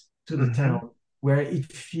stillness to the mhm, town where it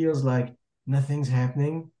feels like nothing's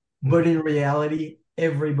happening, but mhm, in reality,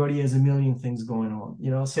 everybody has a million things going on,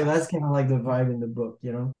 So yes. that's kind of like the vibe in the book.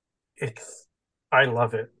 It's I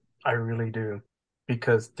love it. I really do.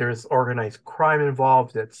 Because there's organized crime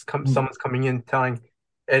involved. Mm. Someone's coming in telling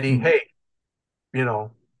Eddie, Mm. hey, you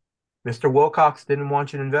know, Mr. Wilcox didn't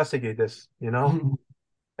want you to investigate this.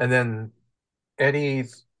 And then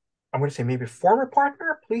Eddie's, I'm going to say maybe former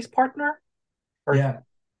partner, police partner, or Yeah,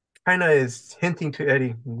 kind of is hinting to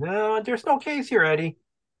Eddie, no, there's no case here, Eddie.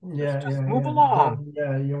 Let's yeah, just yeah, move yeah. along.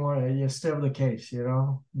 You want to, you stay off the case.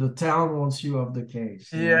 The town wants you off the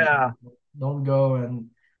case. Yeah. Don't go and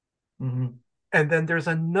mhm. And then there's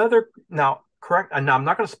another, now, correct, and now I'm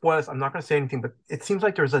not going to spoil this, I'm not going to say anything, but it seems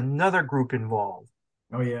like there's another group involved.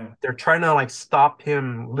 Oh yeah. They're trying to like stop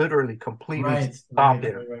him, literally, completely Right, stop right,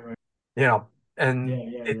 him, right, right, right. you know. And Yeah,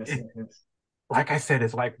 yeah, it, yes, it yes, yes. like I said,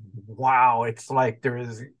 it's like, wow, it's like there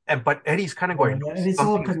is, but Eddie's kind of Yeah, going, no, yeah, and it's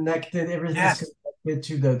all something's, connected. Everything's yes. connected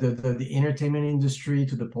to the entertainment industry,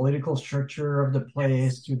 to the political structure of the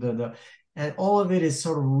place, to and all of it is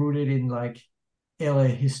sort of rooted in like LA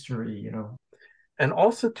history. And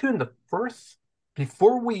also, too, in the first,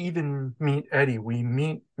 before we even meet Eddie, we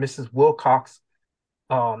meet Mrs. Wilcox.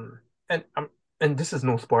 Um, and this is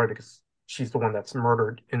no spoiler because she's the one that's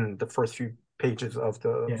murdered in the first few pages of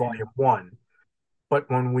the Yeah, yeah. volume one. But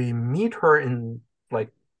when we meet her in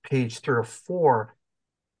like page 3 or 4,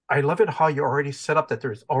 I love it how you already set up that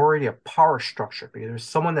there's already a power structure because there's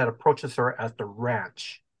someone that approaches her at the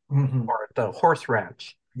ranch Hmm. or at the horse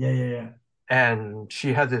ranch, Yeah, yeah, and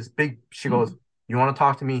she has this big. She yeah. goes, "You want to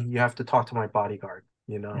talk to me? You have to talk to my bodyguard.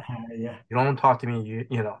 You know, Yeah, you don't talk to me.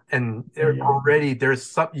 You know." And yeah, yeah. already there's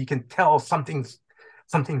some. You can tell something's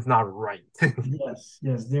not right. Yes,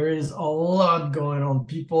 yes, there is a lot going on.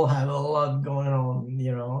 People have a lot going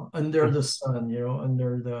on, under the sun,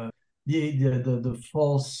 under the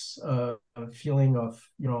false feeling of,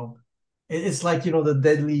 it's like, the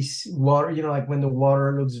deadly water, like when the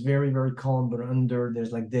water looks very, very calm, but under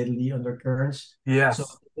there's like deadly undercurrents. So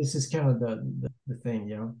Yes. this is kind of the thing.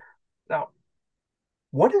 Now,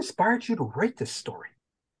 what inspired you to write this story?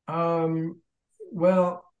 Um,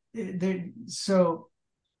 well,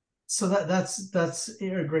 so that's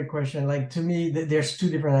a great question. Like to me, there's two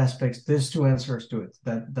different aspects. There's two answers to it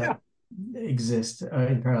that Yeah. exist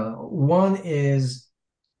in parallel. One is,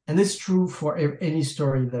 and this is true for any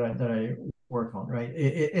story that I work on, right?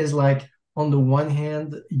 It is like on the one hand,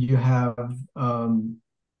 you have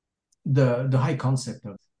the high concept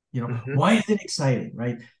of, Hmm. why is it exciting,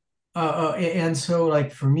 right? And so like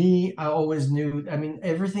for me, I always knew. I mean,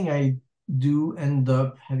 everything I do end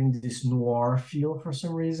up having this noir feel for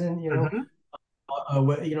some reason, Hmm.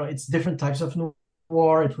 it's different types of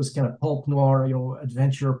noir. It was kind of pulp noir,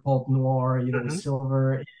 adventure pulp noir. With Hmm.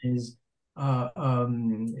 Silver is,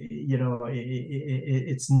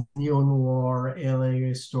 it's neo noir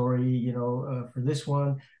LA story. For this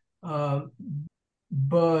one, um,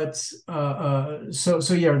 but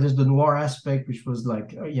so yeah, there's the noir aspect, which was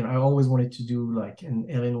like, I always wanted to do like an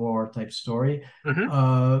LA noir type story. Hmm.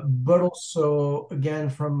 But also again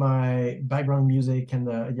from my background music and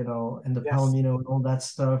the Yes. Palomino and all that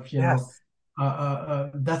stuff, Yes.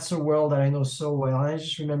 that's a world that I know so well. And I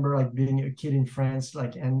just remember like being a kid in France,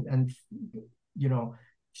 like and you know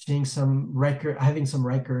seeing having some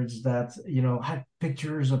records that had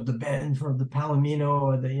pictures of the band from the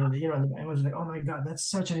Palomino, and I was like, oh my God, that's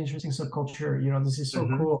such an interesting subculture. This is so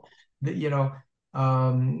Hmm. cool that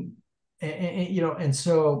and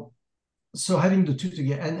so having the two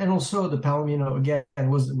together, and also the Palomino again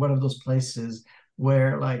was one of those places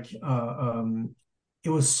where like it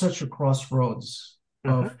was such a crossroads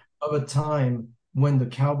Hmm. of a time when the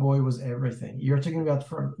cowboy was everything. You're talking about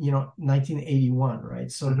from 1981,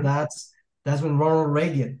 right? So Hmm. that's when Ronald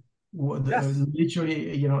Reagan, Yes.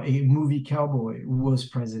 literally a movie cowboy, was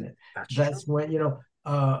president. That's true. That's when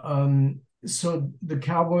so the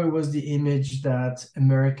cowboy was the image that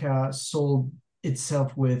America sold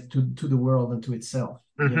itself with to the world and to itself.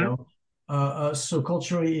 Hmm. So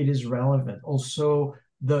culturally, it is relevant. Also,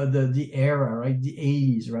 the era, right? The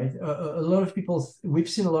 80s, right? A lot of people, we've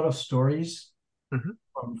seen a lot of stories Hmm.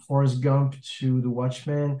 from Forrest Gump to The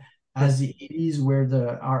Watchmen as the 80s,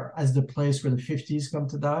 as the place where the 50s come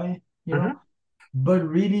to die. Hmm. But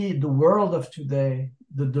really, the world of today,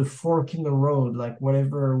 the fork in the road, like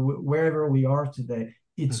wherever we are today,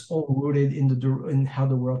 it's all rooted in how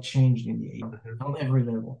the world changed in the 80s Hmm. on every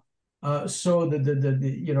level. So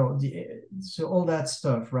so all that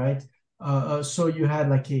stuff, right? So you had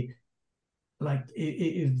like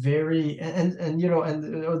a very and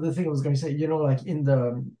the other thing I was going to say, like in the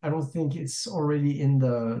I don't think it's already in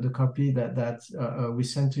the copy that we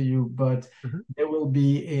sent to you, but Hmm. there will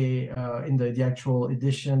be a in the actual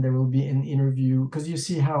edition there will be an interview, because you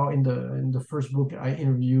see how in the first book I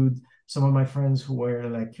interviewed some of my friends who were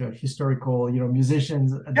like historical musicians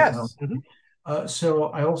at the time. Yes. Hmm. So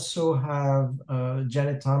I also have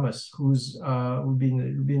Janet Thomas, will be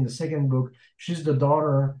in the second book. She's the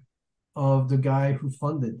daughter of the guy who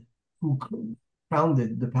founded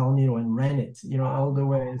the Palomino and ran it, all the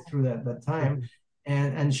way through that time. Hmm.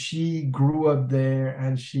 And she grew up there,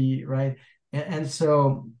 and she, right. And so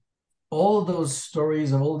all those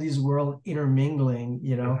stories of all these world intermingling,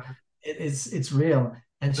 Hmm. it's real.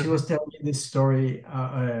 And she Hmm. was telling me this story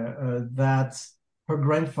that her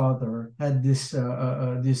grandfather had this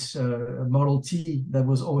Model T that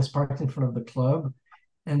was always parked in front of the club,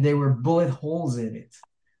 and there were bullet holes in it.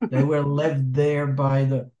 They were left there by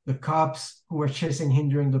the cops who were chasing him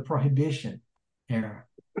during the Prohibition era.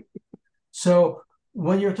 So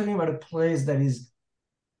when you're talking about a place that is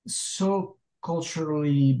so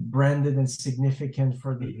culturally branded and significant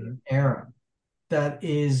for the Hmm. era, that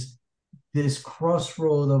is this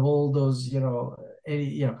crossroad of all those,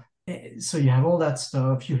 so you have all that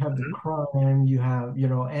stuff, you have the Hmm. crime, you have,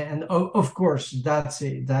 and of course that's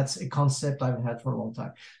a concept I've had for a long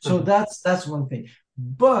time. So Hmm. that's one thing.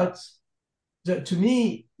 But to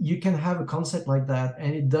me, you can have a concept like that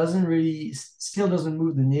and it doesn't really still doesn't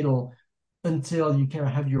move the needle until you kind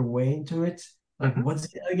of have your way into it. Like, Mm-hmm. what's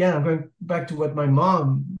it, again? I'm going back to what my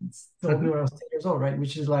mom told me Mm-hmm. when I was 10 years old, right?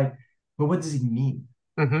 Which is like, but what does it mean?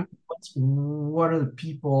 Mm-hmm. What are the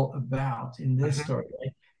people about in this Mm-hmm. story,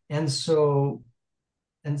 right? And so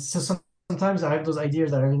sometimes I have those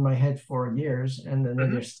ideas that are in my head for years, and then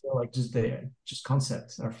Mm-hmm. they're still like just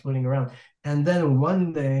concepts are floating around. And then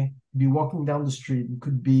one day, be walking down the street. It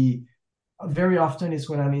could be very often it's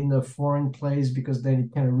when I'm in a foreign place because then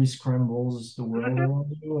it kind of re-scrambles the world Mm-hmm.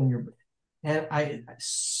 around you, and I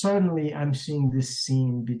suddenly I'm seeing this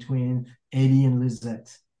scene between Eddie and Lizette,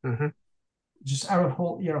 Mm-hmm. just out of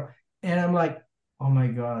whole. And I'm like, oh my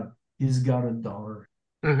God, he's got a daughter.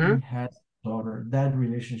 Mm-hmm. He has a daughter. That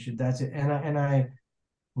relationship, that's it. And I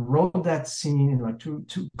wrote that scene in like two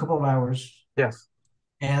couple of hours, Yes.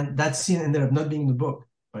 and that scene ended up not being in the book,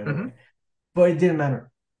 by the Mm-hmm. way. But it didn't matter.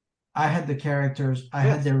 I had the characters, I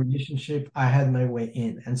had Yes. their relationship, I had my way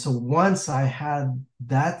in. And so once I had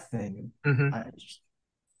that thing, Mm-hmm. I just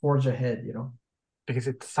forge ahead. Because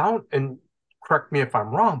it sound and correct me if I'm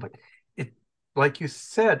wrong, but it like you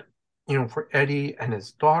said, for Eddie and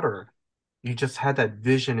his daughter, you just had that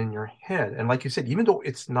vision in your head. And like you said, even though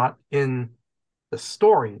it's not in the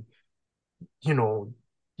story, you know,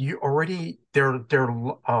 you already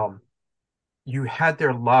you had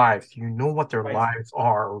their lives, you know what their Right. lives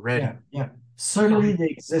are already. Yeah, yeah. So Certainly they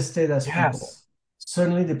existed as people. yes.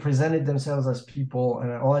 Certainly they presented themselves as people.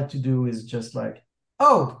 And all I had to do is just like,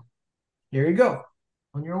 oh, here you go.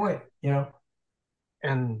 On your way.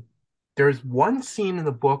 And there's one scene in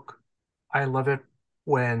the book, I love it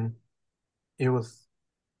when it was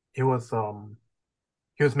it was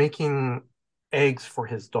he was making eggs for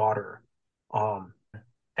his daughter. Um,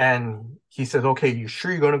 and he says, "Okay, you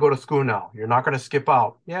sure you're going to go to school now? You're not going to skip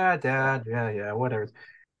out?" "Yeah, Dad. Yeah, yeah, whatever."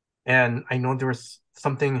 And I know there was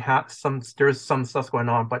there's some stuff going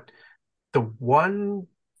on, but the one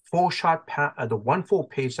the one full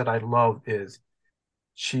page that I love is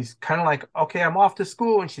she's kind of like, "Okay, I'm off to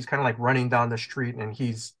school," and she's kind of like running down the street, and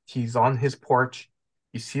he's on his porch.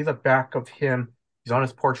 You see the back of him. He's on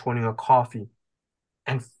his porch holding a coffee.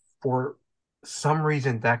 And for some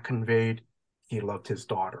reason, that conveyed he loved his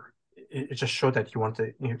daughter. It just showed that he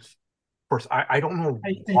wanted to. Of course, I don't know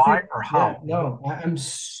I why think, or yeah, how. no, I'm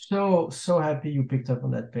so happy you picked up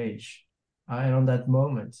on that page and on that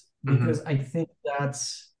moment, Hmm. because I think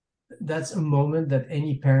that's a moment that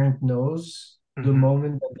any parent knows. The Hmm.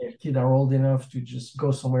 moment that their kid are old enough to just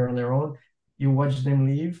go somewhere on their own, you watch them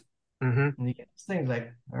leave, Hmm. and you get this thing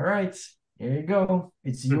like, all right, here you go.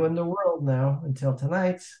 It's you and the world now until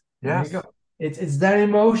tonight. Here you go. Yes. It's that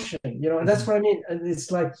emotion, and that's Hmm. what I mean. And it's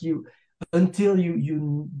like until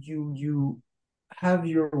you have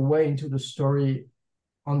your way into the story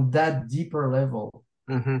on that deeper level.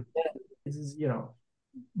 Hmm. This is,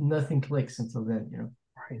 nothing clicks until then.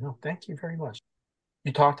 All right. No, thank you very much.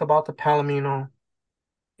 You talked about the Palomino.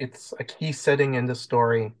 It's a key setting in the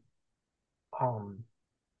story. Um,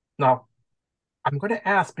 Now, I'm going to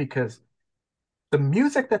ask because the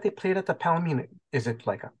music that they played at the Palomino, is it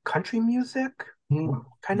like a country music? What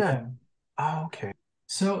kind of? Yeah. Oh, okay.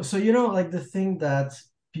 So like the thing that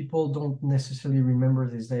people don't necessarily remember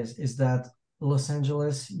these days is that Los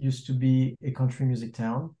Angeles used to be a country music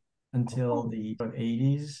town until Oh, the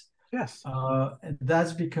 80s. yes. And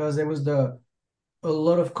that's because there was a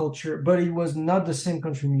lot of culture, but it was not the same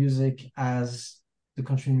country music as the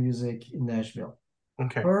country music in Nashville.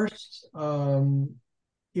 Okay. First,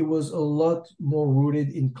 it was a lot more rooted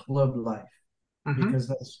in club life Mm-hmm. because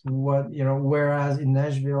that's whereas in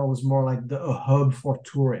Nashville it was more like a hub for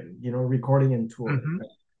touring, recording and touring. Mm-hmm. Right?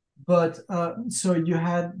 But so you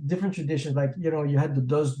had different traditions, like you had the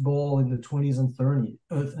Dust Bowl in the 20s and 30s,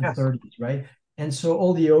 Yes. right? And so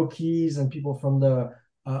all the Okies and people from the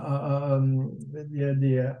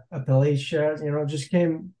Appalachians, just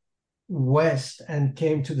came west and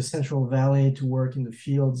came to the Central Valley to work in the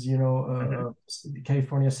fields, Mm-hmm. the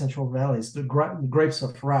California Central Valley. It's the grapes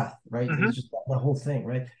of wrath, right? Mm-hmm. It's just the whole thing,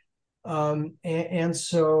 right? And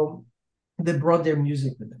so they brought their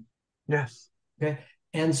music with them. Yes. Okay.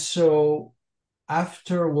 And so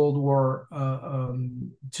after World War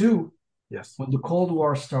II, Yes. when the Cold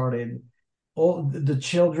War started, all the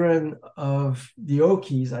children of the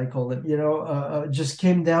Okies, I call it, just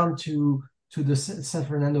came down to the San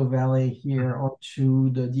Fernando Valley here, Mm-hmm. or to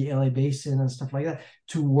the LA Basin and stuff like that,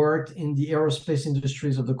 to work in the aerospace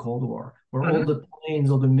industries of the Cold War, where all Mm-hmm. the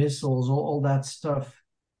planes, all the missiles, all that stuff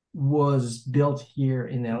was built here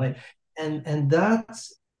in LA. Mm-hmm. And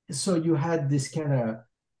that's so you had this kind of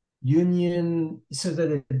union, so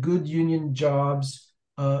that good union jobs,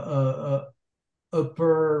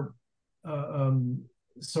 upper, uh, um,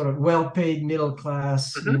 sort of well-paid middle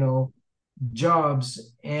class, Mm-hmm.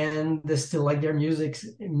 jobs, and they still like their music,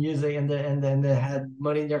 and then they had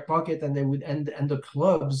money in their pocket, and they would and the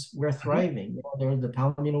clubs were Mm-hmm. thriving. The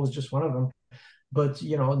Palomino was just one of them, but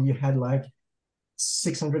you had like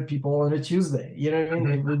 600 people on a Tuesday, what I mean,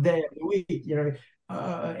 Mm-hmm. every day, every week,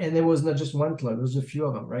 and it was not just one club, it was a few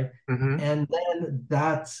of them, right? Mm-hmm. And then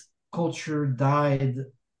that culture died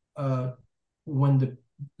uh, when the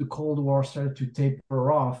Cold War started to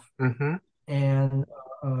taper off, Mm-hmm. and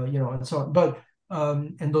and so on. But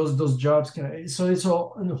and those jobs can, so it's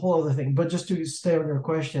all a whole other thing. But just to stay on your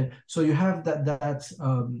question, so you have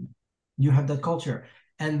you have that culture,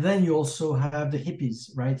 and then you also have the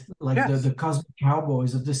hippies, right? Like the Yes. the cosmic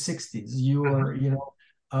cowboys of the 60s. Mm-hmm.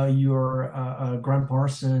 Your Graham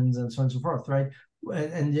Parsons and so on and so forth, right?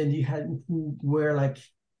 And then you had who were like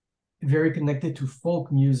very connected to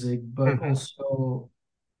folk music, but Mm-hmm. also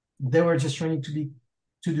they were just trying to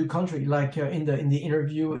do country. Like in the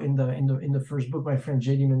interview in the first book, my friend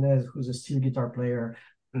JD Menez, who's a steel guitar player,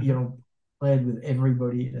 Mm-hmm. played with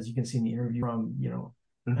everybody, as you can see in the interview, from I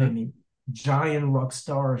Mm-hmm. mean, giant rock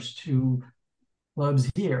stars to clubs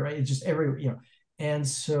here, right? It's just every. And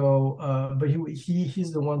so, but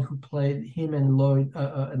he's the one who played, him and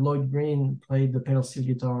Lloyd Green played the pedal steel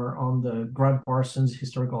guitar on the Grant Parsons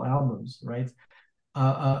historical albums, right?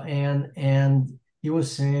 And he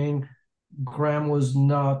was saying Graham was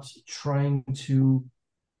not trying to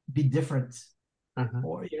be different, Mm-hmm.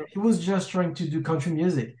 or he was just trying to do country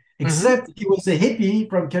music. Mm-hmm. Except he was a hippie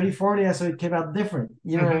from California, so it came out different.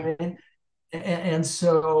 You know Mm-hmm. what I mean? And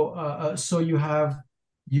so, so you have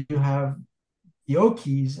the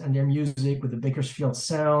Okies and their music with the Bakersfield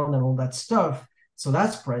sound and all that stuff. So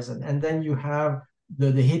that's present. And then you have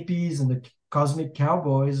the hippies and the cosmic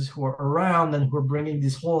cowboys who are around and who are bringing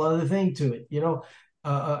this whole other thing to it,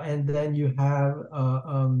 and then you have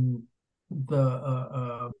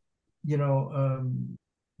the you know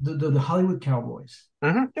the Hollywood cowboys.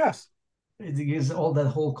 Mm-hmm. Yes. It is all that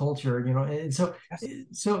whole culture, and so Yes.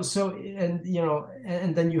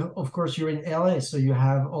 and then you, of course, you're in LA, so you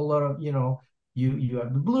have a lot of, you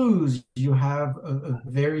have the blues, you have a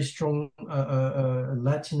very strong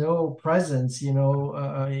Latino presence,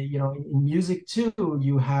 in music too.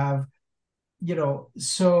 You have,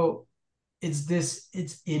 so it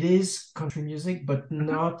is country music, but Mm-hmm.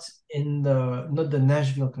 not the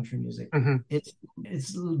Nashville country music. Mm-hmm.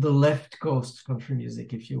 It's the left coast country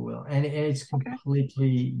music, if you will, and it's Okay.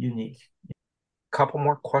 completely unique. Couple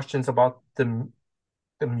more questions about the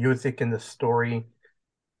music and the story.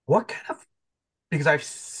 What kind of, because I've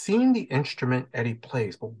seen the instrument Eddie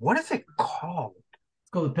plays, but what is it called? It's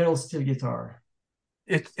called the pedal steel guitar.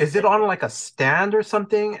 Is it on like a stand or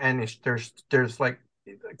something? And there's like,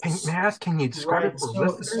 may I ask, can you describe it Right. for So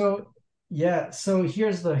listeners? so yeah. So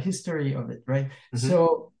here's the history of it, right? Mm-hmm.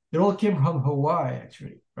 So it all came from Hawaii,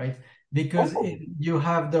 actually, right? Because Oh, you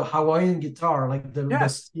have the Hawaiian guitar, like the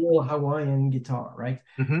yes. steel Hawaiian guitar, right?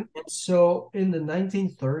 Mm-hmm. And so in the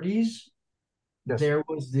 1930s, Yes. there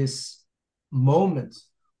was this moment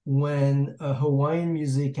when Hawaiian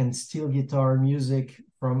music and steel guitar music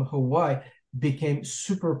from Hawaii became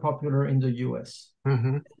super popular in the US,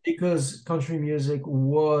 Mm-hmm. because country music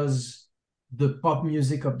was the pop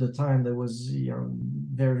music of the time that was,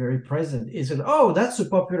 very, very present. It said, oh, that's a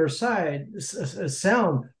popular sound,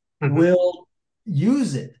 Mm-hmm. we'll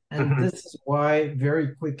use it. And Mm-hmm. this is why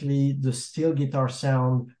very quickly the steel guitar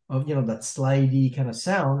sound of, that slidey kind of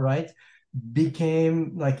sound, right,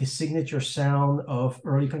 became like a signature sound of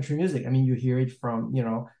early country music. I mean, you hear it from,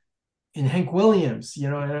 in Hank Williams,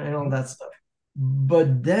 and all that stuff.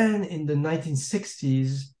 But then in the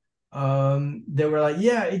 1960s, they were like,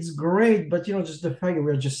 yeah, it's great, but just the fact that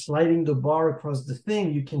we're just sliding the bar across the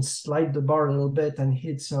thing, you can slide the bar a little bit and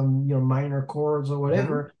hit some, minor chords or Mm-hmm.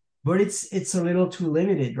 whatever, but it's a little too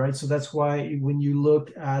limited, right? So that's why when you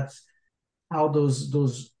look at how those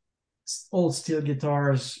old steel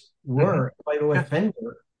guitars Mm-hmm. were, by the way, Yes.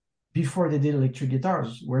 Fender, before they did electric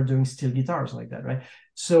guitars, were doing steel guitars like that, right?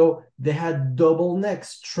 So they had double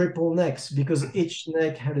necks, triple necks, because each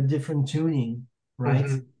neck had a different tuning, right?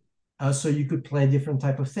 Mm-hmm. So you could play different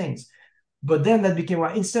type of things. But then that became,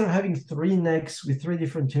 well, instead of having three necks with three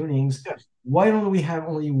different tunings, Yes. why don't we have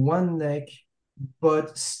only one neck,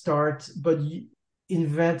 but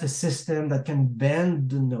invent a system that can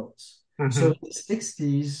bend the notes? So Mm-hmm. in the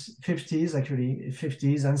 60s, 50s, actually,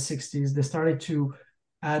 50s and 60s, they started to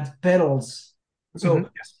add pedals. Mm-hmm. So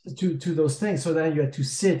Yes. to those things. So then you had to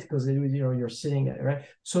sit, because you're sitting at it, right?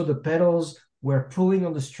 So the pedals were pulling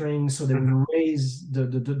on the strings, so they Mm-hmm. would raise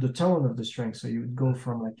the tone of the string. So you would go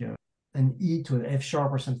from like an E to an F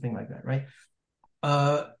sharp or something like that, right?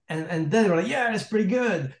 And then they're like, yeah, it's pretty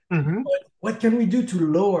good. Mm-hmm. But what can we do to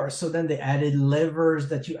lower? So then they added levers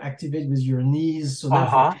that you activate with your knees. So now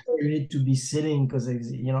for Uh-huh. sure you need to be sitting because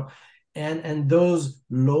and those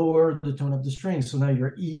lower the tone of the string. So now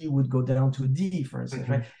your E would go down to a D, for instance, Mm-hmm.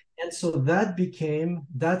 right? And so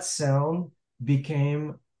that sound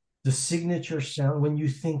became the signature sound when you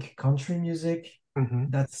think country music. Mm-hmm.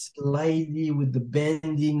 That slightly with the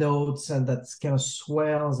bendy notes and that kind of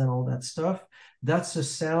swells and all that stuff. That's a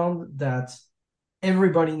sound that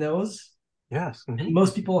everybody knows, Yes. Mm-hmm. and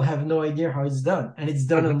most people have no idea how it's done. And it's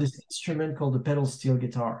done Mm-hmm. on this instrument called the pedal steel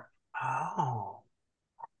guitar. Oh,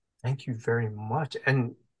 thank you very much.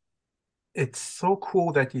 And it's so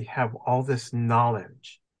cool that you have all this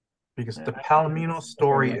knowledge because the Palomino That's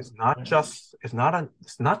very story lucky. is not just it's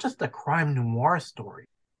not just a crime noir story,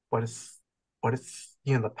 but it's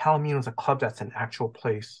the Palomino is a club that's an actual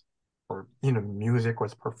place where music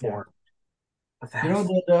was Yeah. performed. But You know,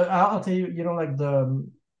 that's I'll tell you, like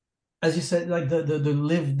as you said, like the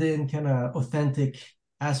lived in kind of authentic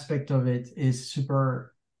aspect of it is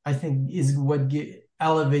super, I think, is what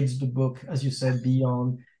elevates the book, as you said,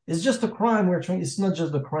 beyond. It's just a crime we're trying, it's not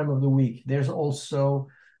just the crime of the week. There's also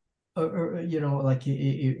like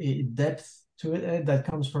a depth to it that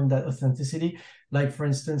comes from that authenticity. Like for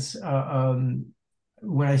instance,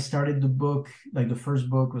 when I started the book, like the first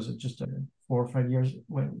book was just 4 or 5 years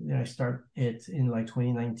when I start it in like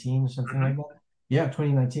 2019, something Mhm, like that. Yeah,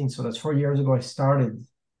 2019. So that's 4 years ago. I started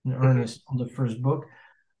in mhm, earnest on the first book.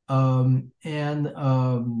 And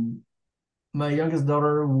my youngest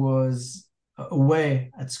daughter was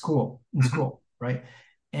away at school in mhm, school, right?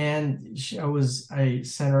 And I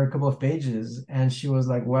sent her a couple of pages, and she was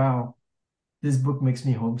like, "Wow, this book makes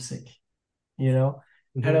me homesick," you know.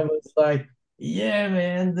 And I mhm, was like, "Yeah,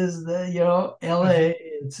 man, this is mhm, LA.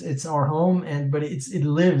 It's our home, and but it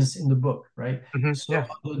lives in the book, right? mhm. So Yes.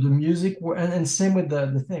 the music, and same with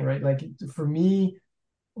the thing, right? Like for me,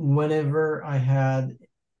 whenever I had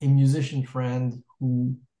a musician friend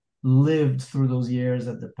who lived through those years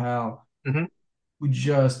at the PAL, Mhm, who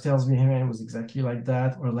just tells me, hey man, it was exactly like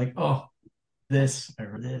that, or like, oh, this, I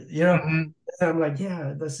heard it, mhm, And I'm like,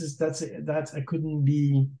 yeah, that's I couldn't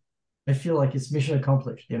be. I feel like it's mission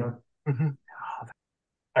accomplished. mhm.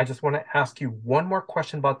 I just want to ask you one more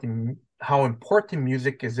question about how important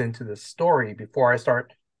music is into the story before I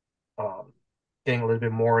start um, getting a little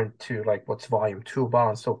bit more into like what's volume two about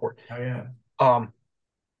and so forth. Oh yeah, Um,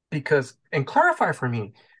 because and clarify for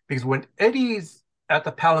me, because when Eddie's at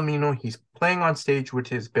the Palomino, he's playing on stage with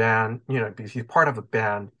his band, because he's part of a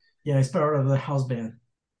band. yeah. I started of the house band.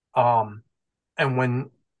 Um, and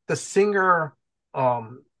when the singer,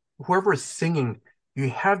 um, whoever is singing, you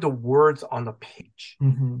have the words on the page.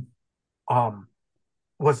 Hmm. Um,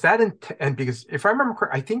 was that and because if I remember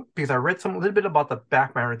correct, I think because I read a little bit about the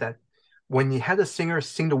back matter that when you had the singer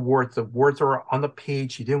sing the words are on the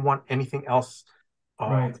page. He didn't want anything else.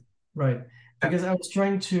 Right, right. That, Because I was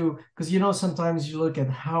trying to, because sometimes you look at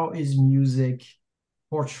how is music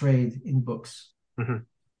portrayed in books, mhm,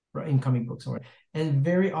 right, in comic books, or and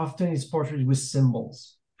very often it's portrayed with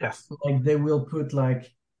symbols. yes. Like they will put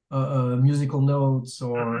like musical notes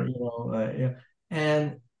or Mhm, yeah.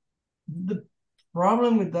 And the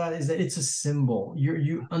problem with that is that it's a symbol.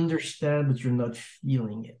 You understand, but you're not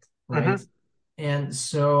feeling it, right? mhm, And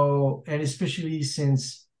especially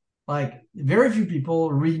since like very few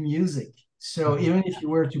people read music. So mhm, even if you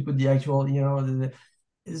were to put the actual,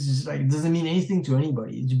 it's just like it doesn't mean anything to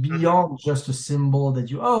anybody. It's mhm, beyond just a symbol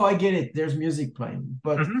that oh, I get it. There's music playing.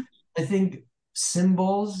 But mhm, I think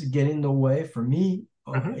symbols get in the way for me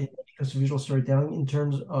mhm, when it comes to visual storytelling in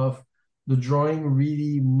terms of the drawing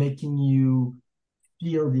really making you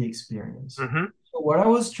feel the experience. mhm, So what I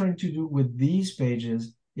was trying to do with these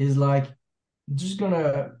pages is like just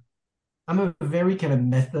gonna I'm a very kind of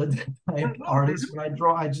method type mhm, artist. When I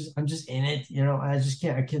draw, I'm just in it.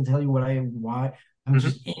 I can't tell you why. I'm mhm,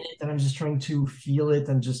 just in it and I'm just trying to feel it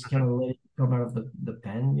and just kind mhm, of let it come out of the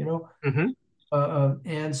pen. mhm,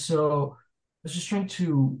 And so I was just trying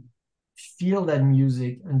to feel that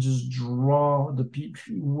music and just draw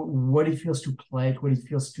what it feels to play it, what it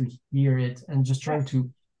feels to hear it, and just trying yes. to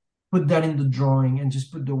put that in the drawing and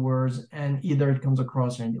just put the words, and either it comes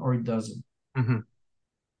across or it doesn't. Mhm.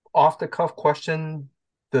 Off the cuff question,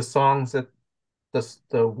 the songs that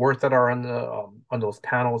the words that are on those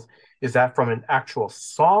panels, is that from an actual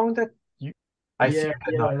song that you I see Yeah,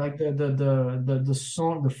 that yeah, not. like the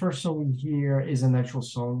song, the first song we hear is an actual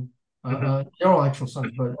song. Mhm, They're all actual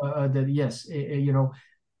songs, but yes,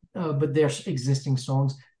 but there's existing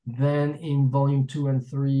songs. Then in volume two and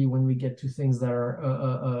three, when we get to things that are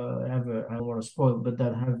have a, I don't want to spoil, but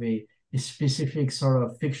that have a specific sort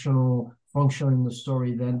of fictional function in the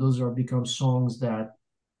story, then those are become songs that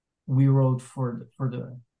we wrote for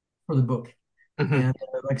the book. Hmm. And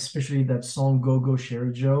like especially that song "Go Go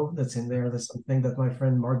Sherry Joe" that's in there. That's something that my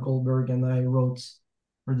friend Mark Goldberg and I wrote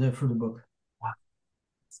for the book.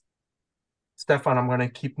 Stefan, I'm going to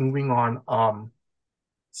keep moving on.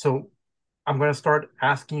 So I'm going to start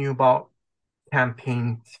asking you about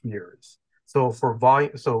campaign tiers. So for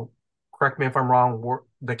volume, so correct me if I'm wrong,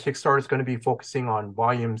 the Kickstarter is going to be focusing on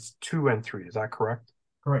volumes 2 and 3. Is that correct?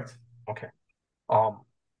 Correct. Okay. Um,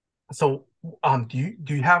 so do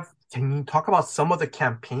you have can you talk about some of the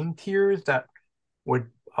campaign tiers that would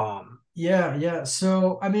Yeah, yeah.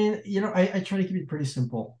 So, I mean, I try to keep it pretty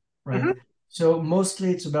simple, right? mhm, So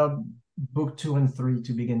mostly it's about book 2 and 3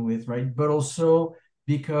 to begin with, right? But also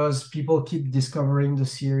because people keep discovering the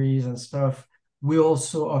series and stuff, we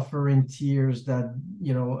also offer in tiers that,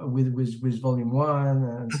 with volume 1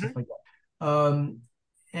 and stuff mhm, like that.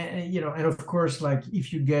 And of course, like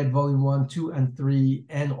if you get volume 1, 2, and 3,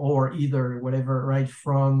 and or either whatever, right,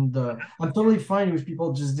 from I'm totally fine with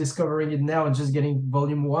people just discovering it now and just getting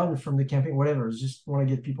volume 1 from the campaign, whatever. Just want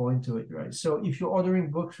to get people into it, right? So if you're ordering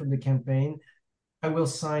books from the campaign, I will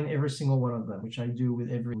sign every single one of them, which I do with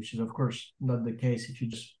every, which is of course not the case if you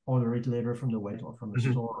just order it later from the web or from the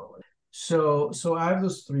mhm, store. So I have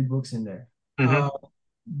those 3 books in there. mhm,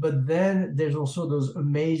 But then there's also those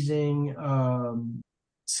amazing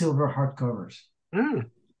silver hardcovers, mm,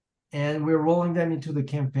 and we're rolling them into the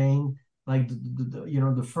campaign, like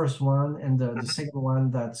the first one and the mhm, second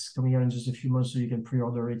one that's coming out in just a few months, so you can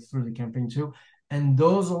pre-order it through the campaign too. And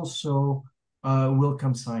those also will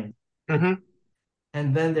come signed. mhm,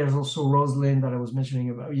 And then there's also Rosalind that I was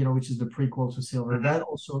mentioning about, which is the prequel to Silver. mhm, That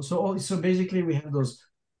also, so basically we have those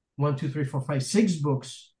 1, 2, 3, 4, 5, 6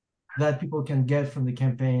 books that people can get from the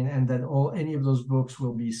campaign, and then any of those books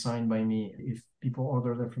will be signed by me if people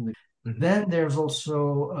order them from the. mhm. Then there's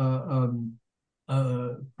also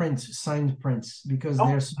prints, signed prints, because Oh,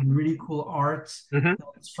 there's some really cool art mhm,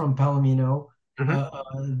 that's from Palomino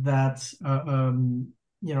mhm, that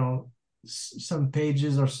you know some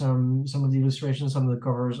pages or some of the illustrations, some of the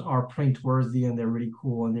covers are print worthy, and they're really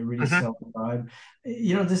cool and they really mhm. sell the vibe.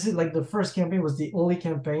 This is like the first campaign was the only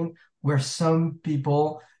campaign where some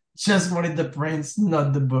people just wanted the prints,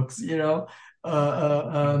 not the books.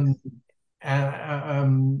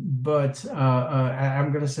 But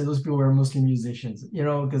I'm gonna say those people were mostly musicians,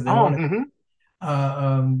 because they Oh, wanted mhm,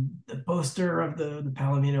 the poster of the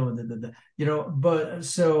Palomino, but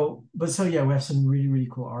so yeah, we have some really really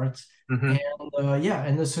cool art, and mhm, yeah,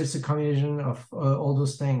 and so it's a combination of all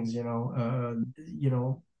those things,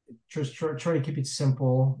 just try to keep it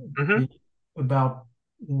simple, mhm, about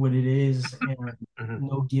what it is, and mhm,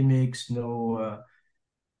 no gimmicks, no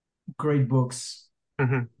great books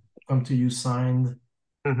mhm, come to you signed,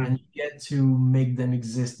 mhm. and you get to make them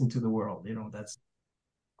exist into the world. That's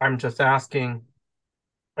I'm just asking,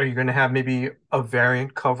 are you going to have maybe a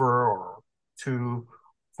variant cover or two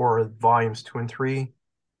for volumes 2 and 3?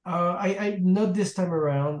 I not this time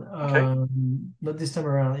around. Okay. Not this time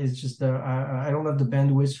around. It's just I don't have the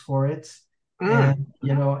bandwidth for it, Mm,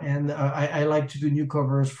 and I like to do new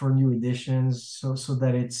covers for new editions, so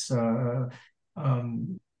that it's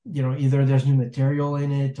either there's new material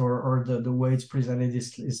in it, or the way it's presented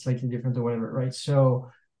is slightly different or whatever, right? So,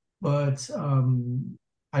 but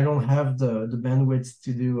I don't have the bandwidth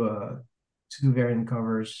to do variant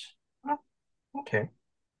covers. oh, okay.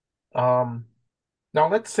 Um, Now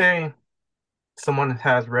let's say someone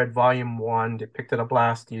has read volume 1, they picked it up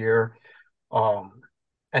last year, um,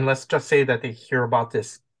 and let's just say that they hear about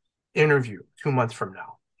this interview 2 months from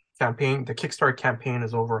now. The Kickstarter campaign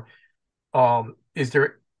is over. Is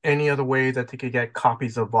there any other way that they could get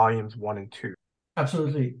copies of volumes 1 and 2?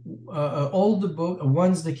 Absolutely. All the book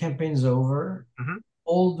once the campaign is over, Hmm.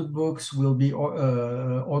 all the books will be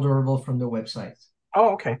orderable from the website.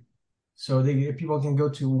 Oh, okay. So people can go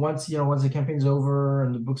to once the campaign's over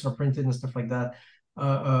and the books are printed and stuff like that.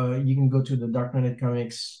 You can go to the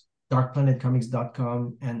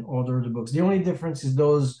darkplanetcomics.com and order the books. The only difference is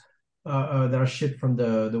those that are shipped from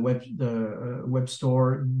the web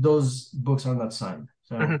store. Those books are not signed,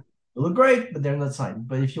 so Hmm. they look great, but they're not signed.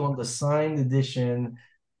 But if you want the signed edition,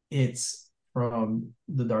 it's from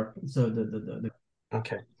the dark. So the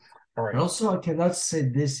Okay. All right. and also I cannot say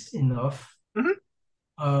this enough. Hmm.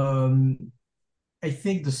 Um, I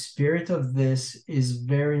think the spirit of this is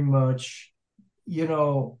very much, you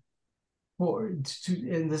know, and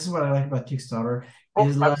this is what I like about Kickstarter Oh,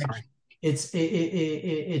 is I'm like sorry.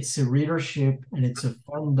 it's a readership and it's a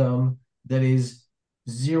fandom that is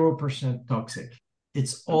 0% toxic.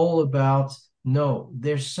 It's all about no,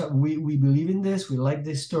 we believe in this. We like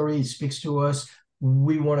this story. It speaks to us.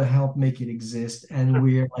 We want to help make it exist, and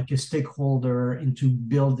we're like a stakeholder into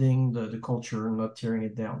building the culture and not tearing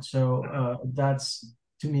it down. So that's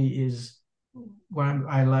to me is why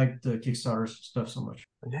I like the Kickstarter stuff so much.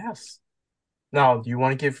 Yes. Now, do you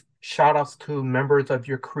want to give shout outs to members of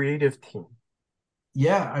your creative team?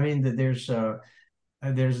 Yeah, I mean, there's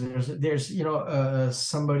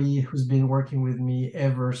somebody who's been working with me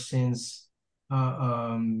ever since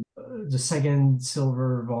the second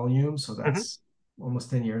silver volume, so Hmm. that's almost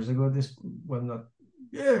 10 years ago. This well not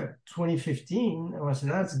yeah 2015. I was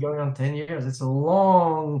that's going on 10 years. It's a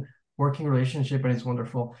long working relationship and it's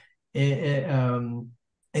wonderful.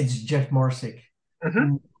 It's Jeff Marsick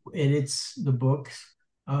Hmm. who edits the books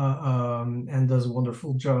and does a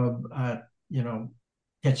wonderful job at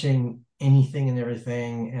catching anything and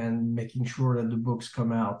everything and making sure that the books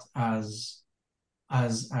come out as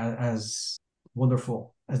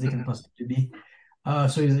wonderful as they can Hmm. possibly be.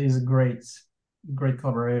 So he's a great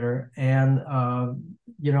collaborator, and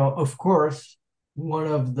of course, one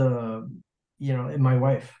of the my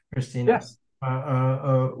wife Christina, Yes.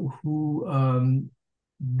 who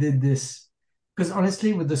did this because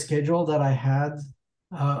honestly, with the schedule that I had,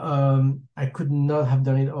 I could not have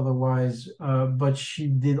done it otherwise. But she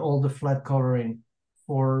did all the flat coloring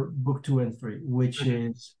for book 2 and 3,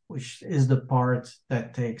 Hmm. which is the part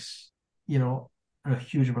that takes, you know, a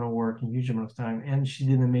huge amount of work and a huge amount of time. And she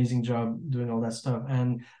did an amazing job doing all that stuff.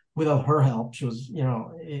 And without her help, she was,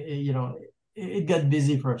 it got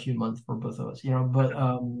busy for a few months for both of us,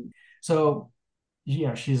 But so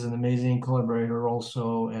yeah, she's an amazing collaborator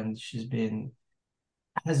also, and she's been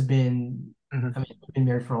has been, Hmm. I mean, we've been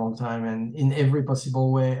married for a long time and in every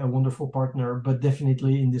possible way, a wonderful partner, but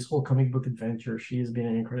definitely in this whole comic book adventure, she has been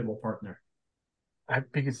an incredible partner.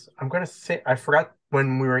 Because I'm gonna say I forgot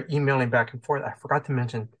when we were emailing back and forth. I forgot to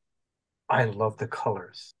mention I love the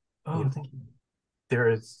colors. You Oh, know, thank you. there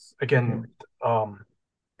is Thank again, you.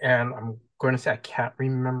 and I'm going to say I can't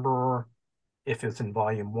remember if it's in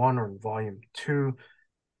volume one or in volume two.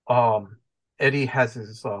 Um, Eddie has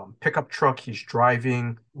his pickup truck. He's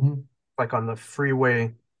driving Mhm. like on the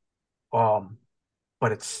freeway. Um,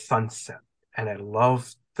 but it's sunset, and I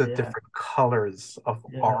love the Yeah, different colors of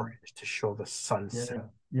yeah. orange to show the sunset.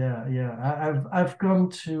 Yeah, yeah. I've come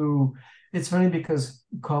to. It's funny because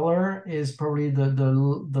color is probably the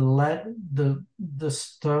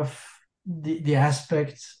stuff the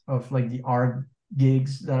aspect of like the art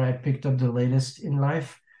gigs that I picked up the latest in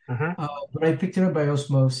life. Hmm. But I picked it up by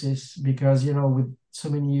osmosis because with so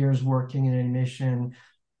many years working in animation,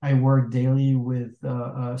 I work daily with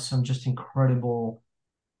some just incredible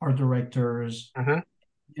art directors, Hmm.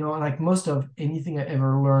 like most of anything I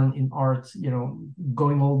ever learned in art,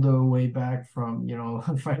 going all the way back from,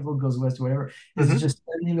 Fireball Goes West, whatever, is Hmm. just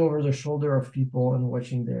standing over the shoulder of people and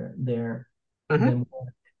watching Hmm. them,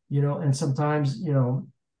 and sometimes,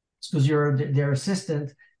 it's because you're their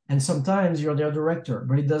assistant, and sometimes you're their director,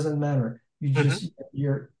 but it doesn't matter. Hmm.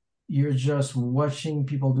 You're just watching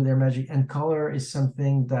people do their magic, and color is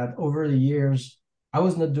something that over the years I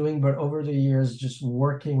was not doing, but over the years, just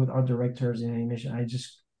working with art directors in animation,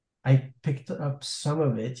 I picked up some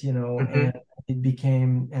of it, Hmm. and it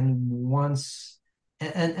became and once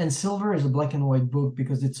and Silver is a black and white book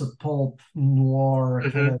because it's a pulp noir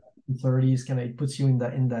kind Hmm. of 30s kind of it puts you in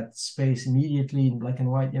that space immediately in black and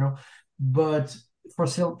white, But for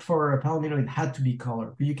Palomino, it had to be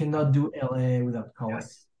color. You cannot do LA without color,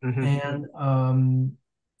 Yes. Hmm. and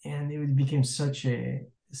it became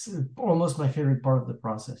almost my favorite part of the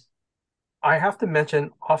process. I have to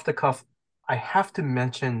mention off the cuff, I have to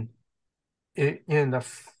mention in the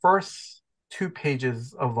first two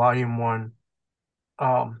pages of volume one,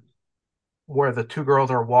 um, where the two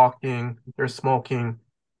girls are walking, they're smoking,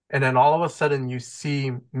 and then all of a sudden you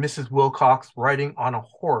see Mrs. Wilcox riding on a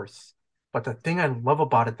horse. But the thing I love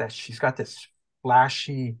about it that she's got this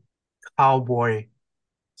flashy cowboy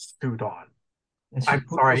suit on. And I'm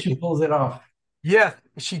sorry. she pulls it off. Yes,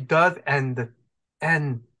 she does, and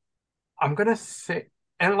I'm gonna say,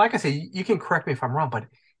 and like I say, you can correct me if I'm wrong, but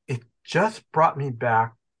it just brought me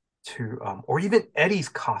back to, or even Eddie's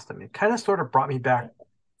costume. It kind of sort of brought me back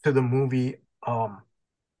to the movie,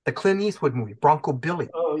 the Clint Eastwood movie, Bronco Billy.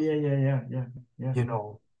 Oh yeah, yeah, yeah, yeah, yeah. You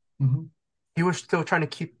know, Mhm. he was still trying to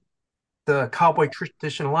keep the cowboy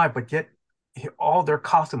tradition alive, but yet all their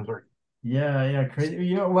costumes were, Yeah, yeah,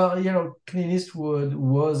 crazy. Well, Clint Eastwood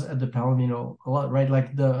was at the Palomino a lot, right?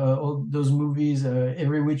 Like all those movies,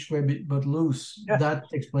 Every Which Way But Loose, yes. that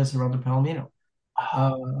takes place around the Palomino. Oh,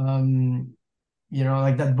 Uh, um,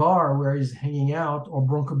 like that bar where he's hanging out, or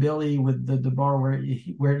Bronco Billy with the bar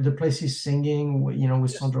where the place he's singing, with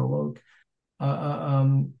Yes. Sandra Bullock. Uh, uh,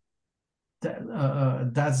 um,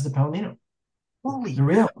 that's the Palomino, the Holy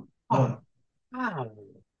real cow. one. Wow.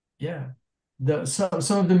 Yeah.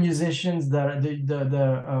 Some of the musicians that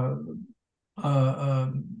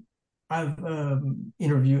I've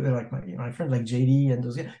interviewed, like my friend like JD and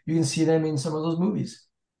those guys, you can see them in some of those movies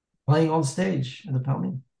playing on stage at the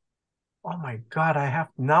Palomino. Oh my God, I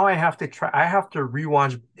have to try. I have to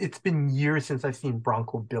rewatch. It's been years since I've seen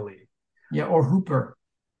Bronco Billy. Yeah, or Hooper,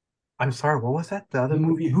 I'm sorry, what was that? The other the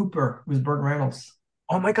movie? movie Hooper with Burt Reynolds.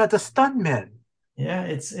 Oh my God, the stuntman. Yeah,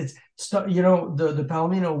 the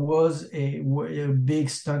Palomino was a big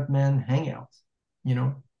stuntman hangout. You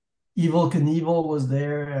know, Evil Knievel was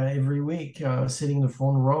there every week, sitting in the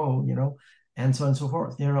front row. And so on and so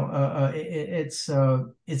forth. It's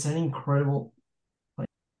an incredible.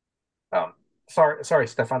 Um, sorry,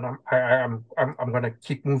 Stefan. I'm gonna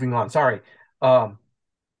keep moving on. Sorry. Um,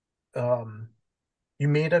 um, you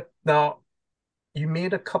made a now you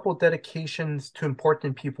made a couple dedications to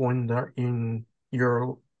important people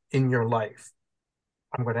your in your life.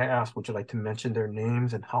 I'm gonna ask, would you like to mention their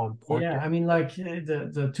names and how Yeah, important? I mean, like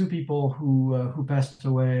the two people who passed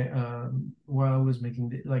away while I was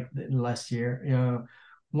making last year.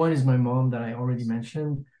 One is my mom that I already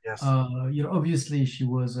mentioned. Yes. Obviously she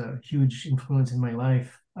was a huge influence in my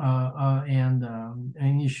life, and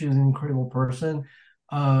she was an incredible person.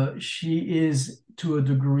 She is to a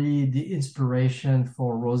degree the inspiration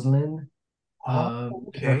for Rosalind, Oh, the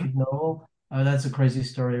okay. graphic novel. That's a crazy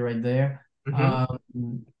story right there.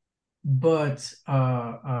 Mm-hmm. But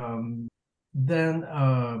then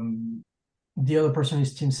the other person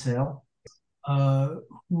is Tim Sale, uh,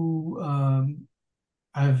 who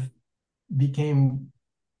I've became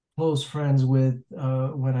close friends with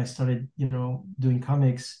when I started, doing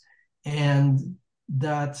comics, and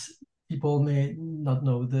that people may not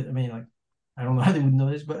know that. I mean, like, I don't know how they would know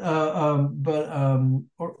this,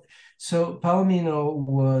 or so Palomino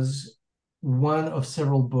was one of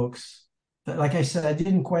several books that, like I said, I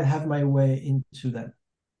didn't quite have my way into that.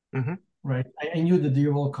 Mm-hmm. Right. I knew the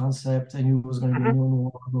overall concept. I knew it was going to be a Mm-hmm. new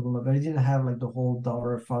war, blah, blah, blah, but I didn't have like the whole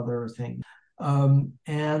daughter father thing.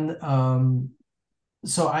 And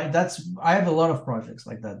so I have a lot of projects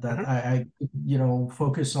like that Mm-hmm. I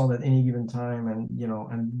focus on at any given time,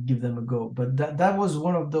 and give them a go. But that was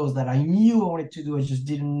one of those that I knew I wanted to do. I just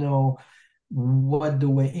didn't know what the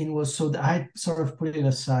way in was. So I sort of put it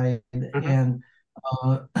aside, Mm-hmm. and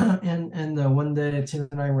one day Tim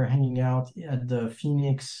and I were hanging out at the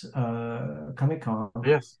Phoenix Comic Con,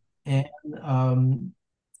 Yes. and um,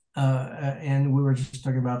 and we were just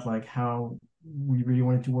talking about like how we really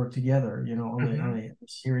wanted to work together, Mm-hmm. on a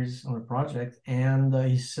series, on a project. And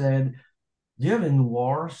he said, "Do you have a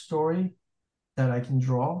noir story that I can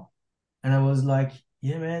draw?" And I was like,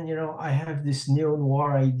 "Yeah, man, I have this neo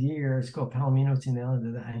noir idea. It's called Palomino Tinel."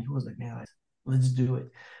 And he was like, "Man, let's do it."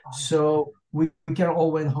 Oh. So we kind of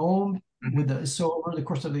all went home Mm-hmm. so over the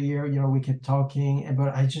course of the year, we kept talking,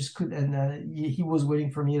 but I just couldn't. And he was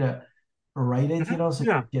waiting for me to write it, Mm-hmm. so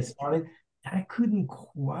Yeah. get started. I couldn't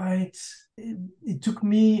quite. It took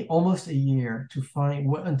me almost a year to find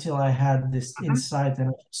what until I had this Mm-hmm. insight, and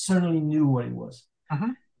I certainly knew what it was.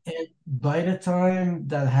 Mm-hmm. And by the time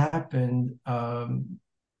that happened,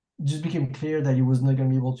 it just became clear that he was not going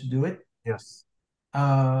to be able to do it. Yes.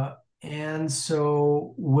 And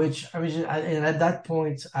so, which I mean, and at that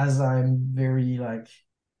point, as I'm very like,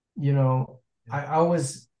 you know, Yeah. I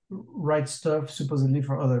always write stuff supposedly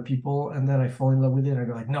for other people, and then I fall in love with it. And I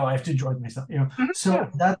go like, no, I have to draw it myself. Mm-hmm. So Yeah.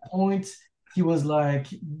 at that point, he was like,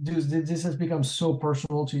 dude, this has become so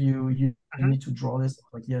personal to you. You Mm-hmm. need to draw this.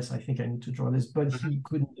 I'm like, yes, I think I need to draw this, but Mm-hmm. he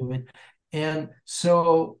couldn't do it. And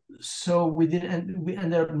so we did, and we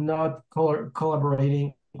ended up not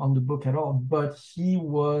collaborating on the book at all. But he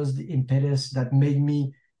was the impetus that made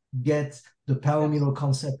me get the Yes. Palomino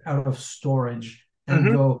concept out of storage and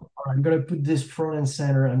Mm-hmm. go, all right, I'm going to put this front and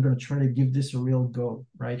center. I'm going to try to give this a real go,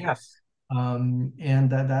 right? Yes. And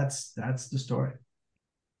that's the story.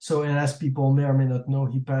 So, and as people may or may not know,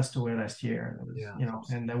 he passed away last year, and it was,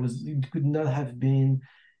 Yes. and that was, it could not have been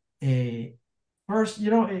a first,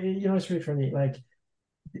 it's really funny. Like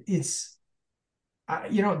it's,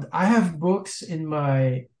 I have books in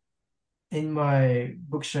my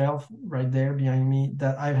bookshelf right there behind me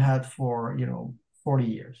that I've had for 40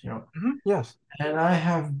 years. Mm-hmm. Yes. And I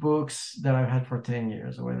have books that I've had for 10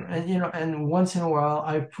 years or whatever. Mm-hmm. And once in a while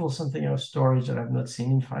I pull something out of storage that I've not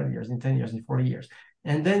seen in 5 years, in 10 years, in 40 years.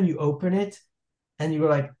 And then you open it and you go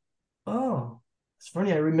like, oh, it's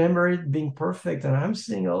funny. I remember it being perfect, and I'm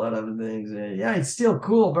seeing a lot of things. Yeah, it's still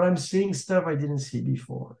cool, but I'm seeing stuff I didn't see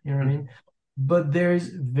before. You know what I Mhm. mean? But there's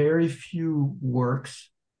very few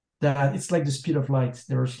works that it's like the speed of light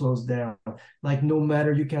never slows down. Like no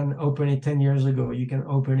matter you can open it 10 years ago, you can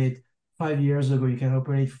open it 5 years ago, you can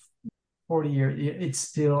open it 40 years, it's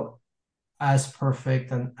still as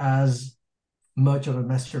perfect and as much of a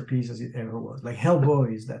masterpiece as it ever was. Like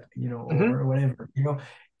Hellboy is that, Mhm. or whatever.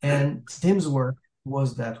 And Tim's work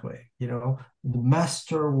was that way, the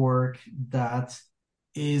masterwork that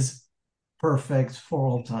is perfect for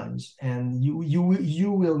all times. And you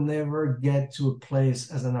will never get to a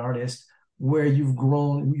place as an artist where you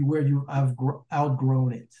have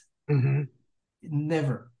outgrown it. Mhm.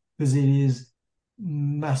 Never, because it is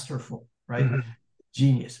masterful, right? Mhm.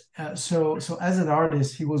 Genius. So as an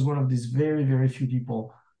artist, he was one of these very, very few people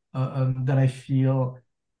that I feel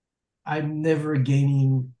I'm never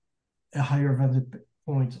gaining a higher vantage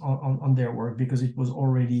point on their work because it was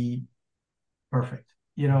already perfect,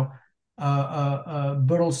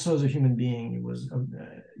 but also as a human being, it was,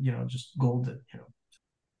 just golden.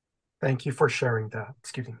 Thank you for sharing that.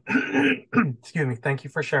 Excuse me. Excuse me. Thank you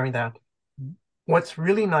for sharing that. What's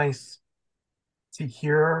really nice to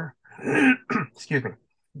hear, excuse me.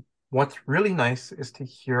 What's really nice is to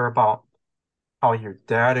hear about how your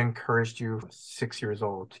dad encouraged you 6 years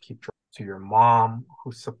old to keep drawing, to your mom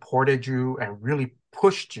who supported you and really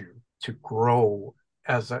pushed you to grow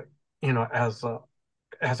as a,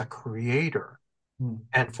 as a creator, Mm.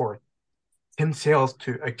 and for Tim Sales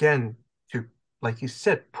to again to, like you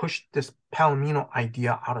said, push this Palomino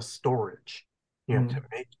idea out of storage, to Mm.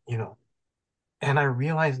 make, and I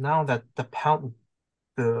realize now that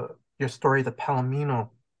your story, the Palomino,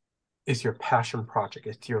 is your passion project.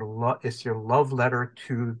 It's your love letter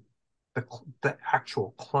to the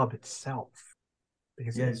actual club itself.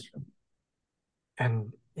 Because it Yes.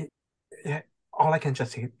 and it, all I can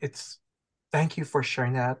just say, it's thank you for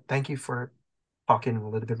sharing that. Thank you for talking a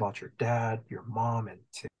little bit about your dad, your mom, and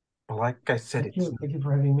Tim. But like I said, Thank it's you. Thank you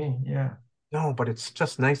for having me. Yeah. no, but it's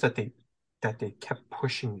just nice that they kept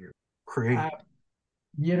pushing you, I, create.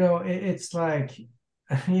 it's like,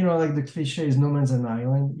 like the cliche is no man's an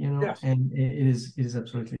island, Yes. and it is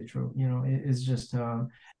absolutely true. It's just,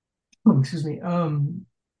 excuse me,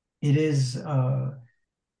 it is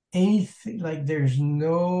anything like there's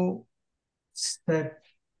no step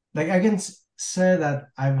like I can say that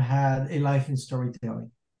I've had a life in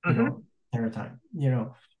storytelling, Mm-hmm. entire time.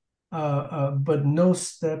 But no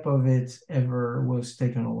step of it ever was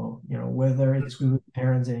taken alone. Whether it's with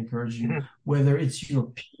parents that encourage you, Mm-hmm. whether it's your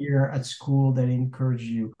peer at school that encourage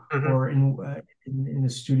you, Mm-hmm. or in a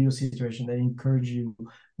studio situation that encourage you, Mm-hmm.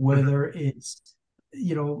 whether it's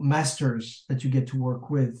masters that you get to work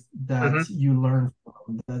with Mm-hmm. that you learn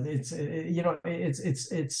from. That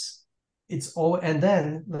it's all. And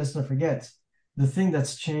then let's not forget the thing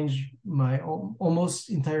that's changed my almost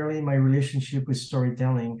entirely my relationship with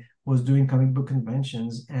storytelling was doing comic book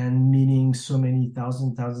conventions and meeting so many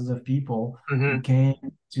thousands of people who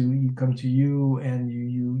Mm-hmm. come to you, and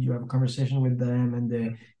you have a conversation with them, and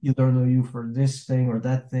they either know you for this thing or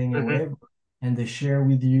that thing and Mm-hmm. whatever, and they share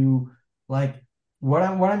with you like what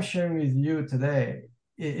I'm sharing with you today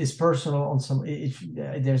is personal on some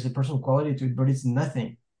there's a personal quality to it, but it's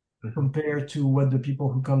nothing Mm-hmm. compared to what the people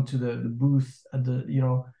who come to the booth at the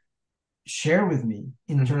share with me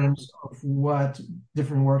in Mm-hmm. terms of what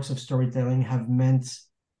different works of storytelling have meant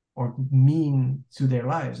or mean to their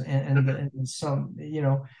lives, and some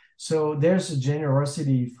so there's a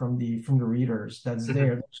generosity from the readers that's Mm-hmm.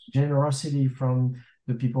 there. There's generosity from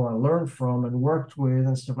the people I learned from and worked with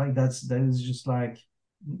and stuff like that is just like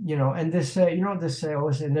and they say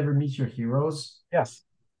always say never meet your heroes. Yes.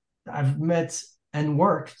 I've met and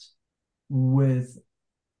worked with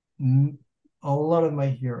a lot of my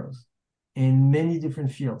heroes in many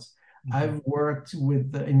different fields. Mm-hmm. I've worked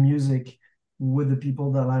in music with the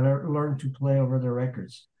people that I learned to play over the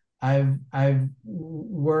records. I've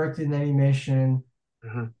worked in animation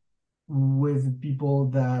Mm-hmm. with people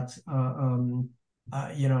that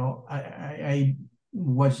I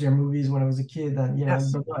watched their movies when I was a kid, and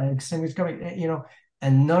Yes. but same with comic,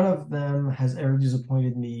 and none of them has ever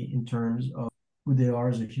disappointed me in terms of who they are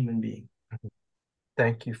as a human being. Mhm.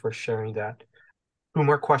 Thank you for sharing that. Two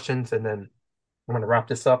more questions, and then I'm going to wrap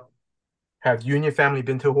this up. Have you and your family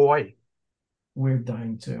been to Hawaii? We're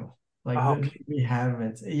dying to. Like Okay. we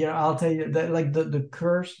haven't. I'll tell you that like the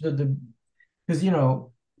curse, the because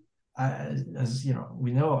as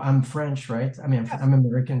we know, I'm French, right? I mean, Yes. I'm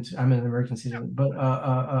American. I'm an American citizen, but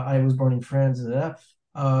I was born in France.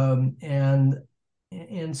 Um, and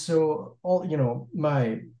and so all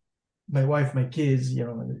my my wife, my kids,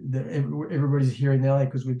 everybody's here in LA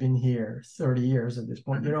because we've been here 30 years at this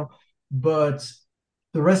point, but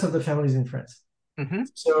the rest of the family is in France. Mm-hmm.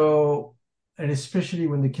 So, and especially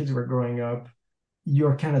when the kids were growing up,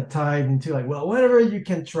 you're kind of tied into like, well, whenever you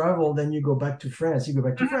can travel, then you go back to France. You go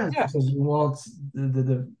back to France Yes. because you want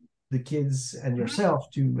the kids and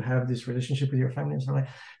yourself to have this relationship with your family and stuff like.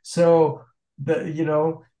 So,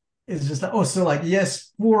 it's just like, oh, so like,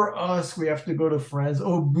 yes, for us, we have to go to France.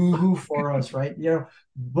 Oh, boo-hoo for us, right?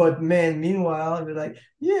 But man, meanwhile, they're like,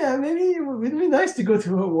 yeah, maybe it would be nice to go to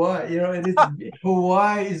Hawaii, and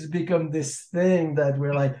Hawaii has become this thing that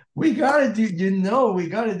we're like, we gotta we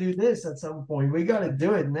gotta do this at some point. We gotta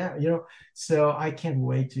do it now, So I can't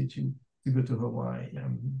wait to go to Hawaii.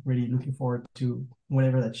 I'm really looking forward to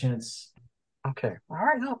whenever that chance. Okay. All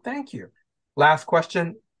right. No, thank you. Last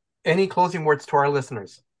question. Any closing words to our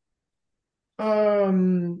listeners?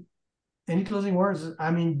 Um, any closing words?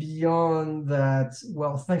 I mean, beyond that,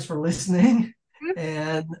 well, thanks for listening.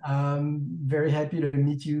 And very happy to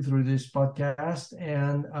meet you through this podcast.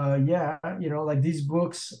 And yeah, like these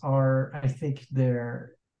books are, I think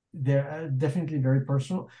they're definitely very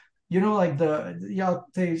personal. Like I'll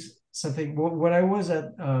tell you something. When I was at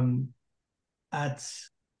I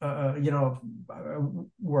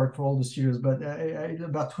worked for all the studios, but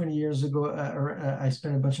about 20 years ago, I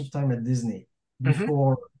spent a bunch of time at Disney Mm-hmm.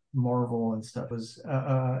 before Marvel and stuff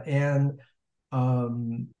and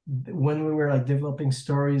when we were like developing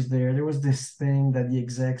stories there was this thing that the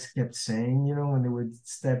execs kept saying, when they would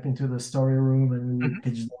step into the story room and we would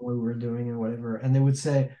pitch them what we were doing and whatever, and they would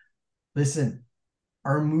say, listen,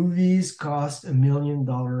 our movies cost $1 million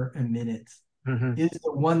a minute. Mm-hmm. Is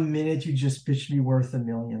the 1 minute you just pitched me worth $1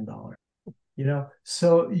 million?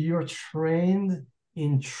 So you're trained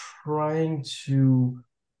in trying to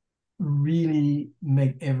really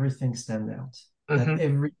make everything stand out. That Mm-hmm.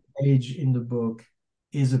 every page in the book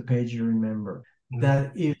is a page you remember. Mm-hmm.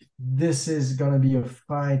 That if this is going to be a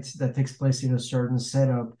fight that takes place in a certain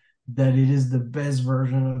setup, that it is the best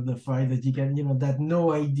version of the fight that you can, that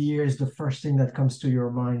no idea is the first thing that comes to your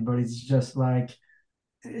mind, but it's just like,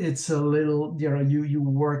 it's a little, you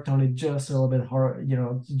worked on it just a little bit hard,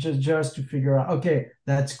 just to figure out, okay,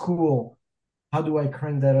 that's cool, how do I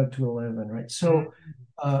crank that up to 11, right? So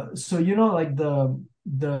like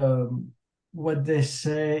the what they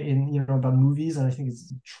say in, about movies, and I think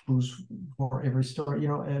it's true for every story,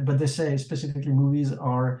 but they say specifically movies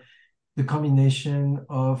are the combination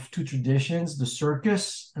of two traditions, the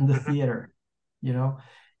circus and the Mm-hmm. theater, you know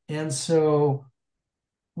and so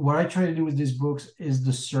what I try to do with these books is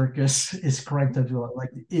the circus is correct as well. Like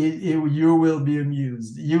you will be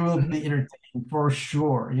amused, you will be entertained for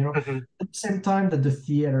sure. Mm-hmm. At the same time that the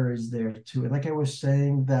theater is there too. And like I was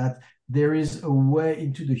saying, that there is a way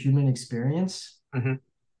into the human experience Mm-hmm.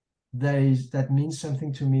 that means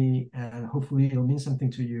something to me, and hopefully it'll mean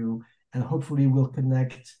something to you, and hopefully we'll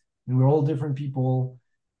connect. And we're all different people.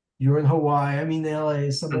 You're in Hawaii, I'm in LA,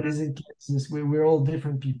 Mm-hmm. somebody's in Kansas. We're all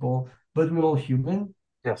different people, but we're all human.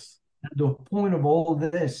 Yes. The point of all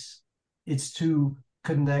this is to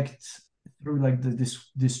connect through like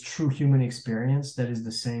this true human experience that is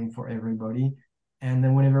the same for everybody. And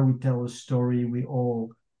then whenever we tell a story, we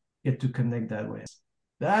all get to connect that way.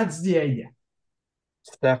 That's the idea.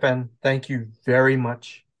 Stephan, thank you very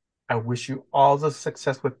much. I wish you all the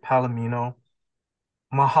success with Palomino.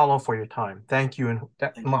 Mahalo for your time. Thank you. And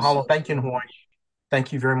Thank you mahalo. so Thank you, in Hawaii. much.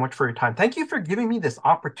 Thank you very much for your time. Thank you for giving me this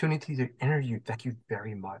opportunity to interview. Thank you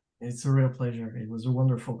very much. It's a real pleasure. It was a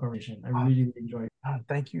wonderful conversation. I really enjoyed it.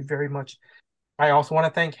 Thank you very much. I also want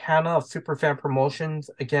to thank Hannah of Superfan Promotions.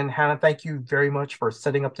 Again, Hannah, thank you very much for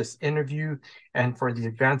setting up this interview and for the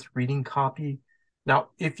advanced reading copy. Now,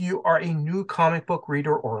 if you are a new comic book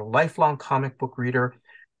reader or a lifelong comic book reader,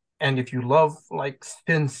 and if you love like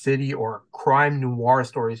Sin City or crime noir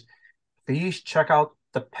stories, please check out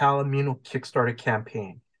the Palomino Kickstarter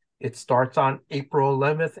campaign. It starts on April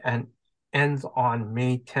 11th and ends on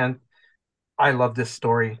May 10th. I love this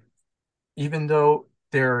story. Even though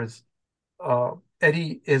there's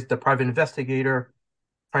Eddie is the private investigator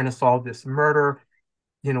trying to solve this murder,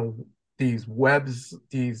 you know, these webs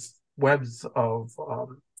of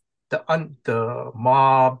the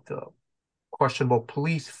mob, the questionable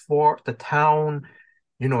police for the town,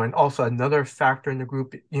 and also another factor in the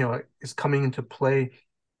group, is coming into play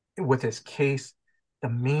with his case. The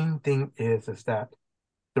main thing is that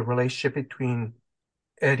the relationship between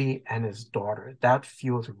Eddie and his daughter, that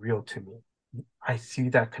feels real to me. I see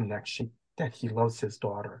that connection, that he loves his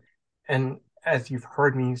daughter. And as you've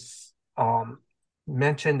heard me um,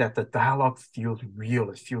 mention, that the dialogue feels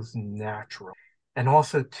real, it feels natural. And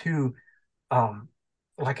also, too, um,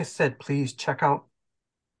 like I said, please check out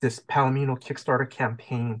this Palomino Kickstarter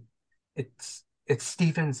campaign. It's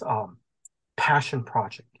Stephan's passion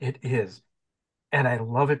project. It is. And I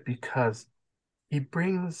love it because he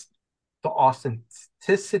brings the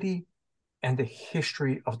authenticity and the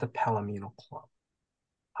history of the Palomino Club.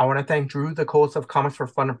 I want to thank Drew, the co-host of Comics for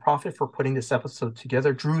Fun and Profit, for putting this episode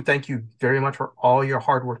together. Drew, thank you very much for all your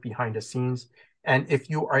hard work behind the scenes. And if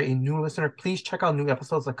you are a new listener, please check out new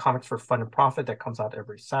episodes of Comics for Fun and Profit that comes out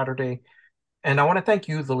every Saturday. And I want to thank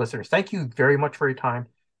you, the listeners. Thank you very much for your time.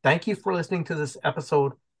 Thank you for listening to this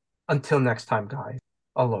episode. Until next time, guys.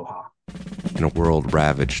 Aloha. In a world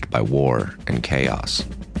ravaged by war and chaos,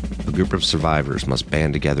 a group of survivors must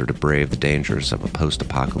band together to brave the dangers of a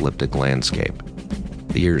post-apocalyptic landscape.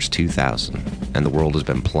 The year is 2000, and the world has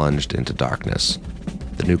been plunged into darkness.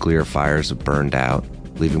 The nuclear fires have burned out,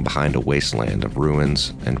 leaving behind a wasteland of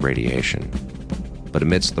ruins and radiation. But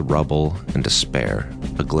amidst the rubble and despair,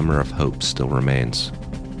 a glimmer of hope still remains.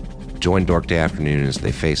 Join Dork Day Afternoon as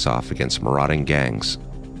they face off against marauding gangs,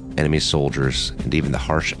 enemy soldiers, and even the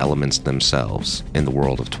harsh elements themselves in the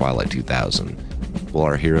world of Twilight 2000. Will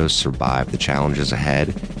our heroes survive the challenges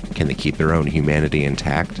ahead? Can they keep their own humanity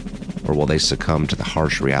intact? Or will they succumb to the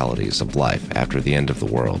harsh realities of life after the end of the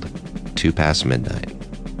world? 2 past midnight.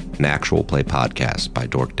 An actual play podcast by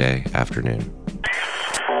Dork Day Afternoon.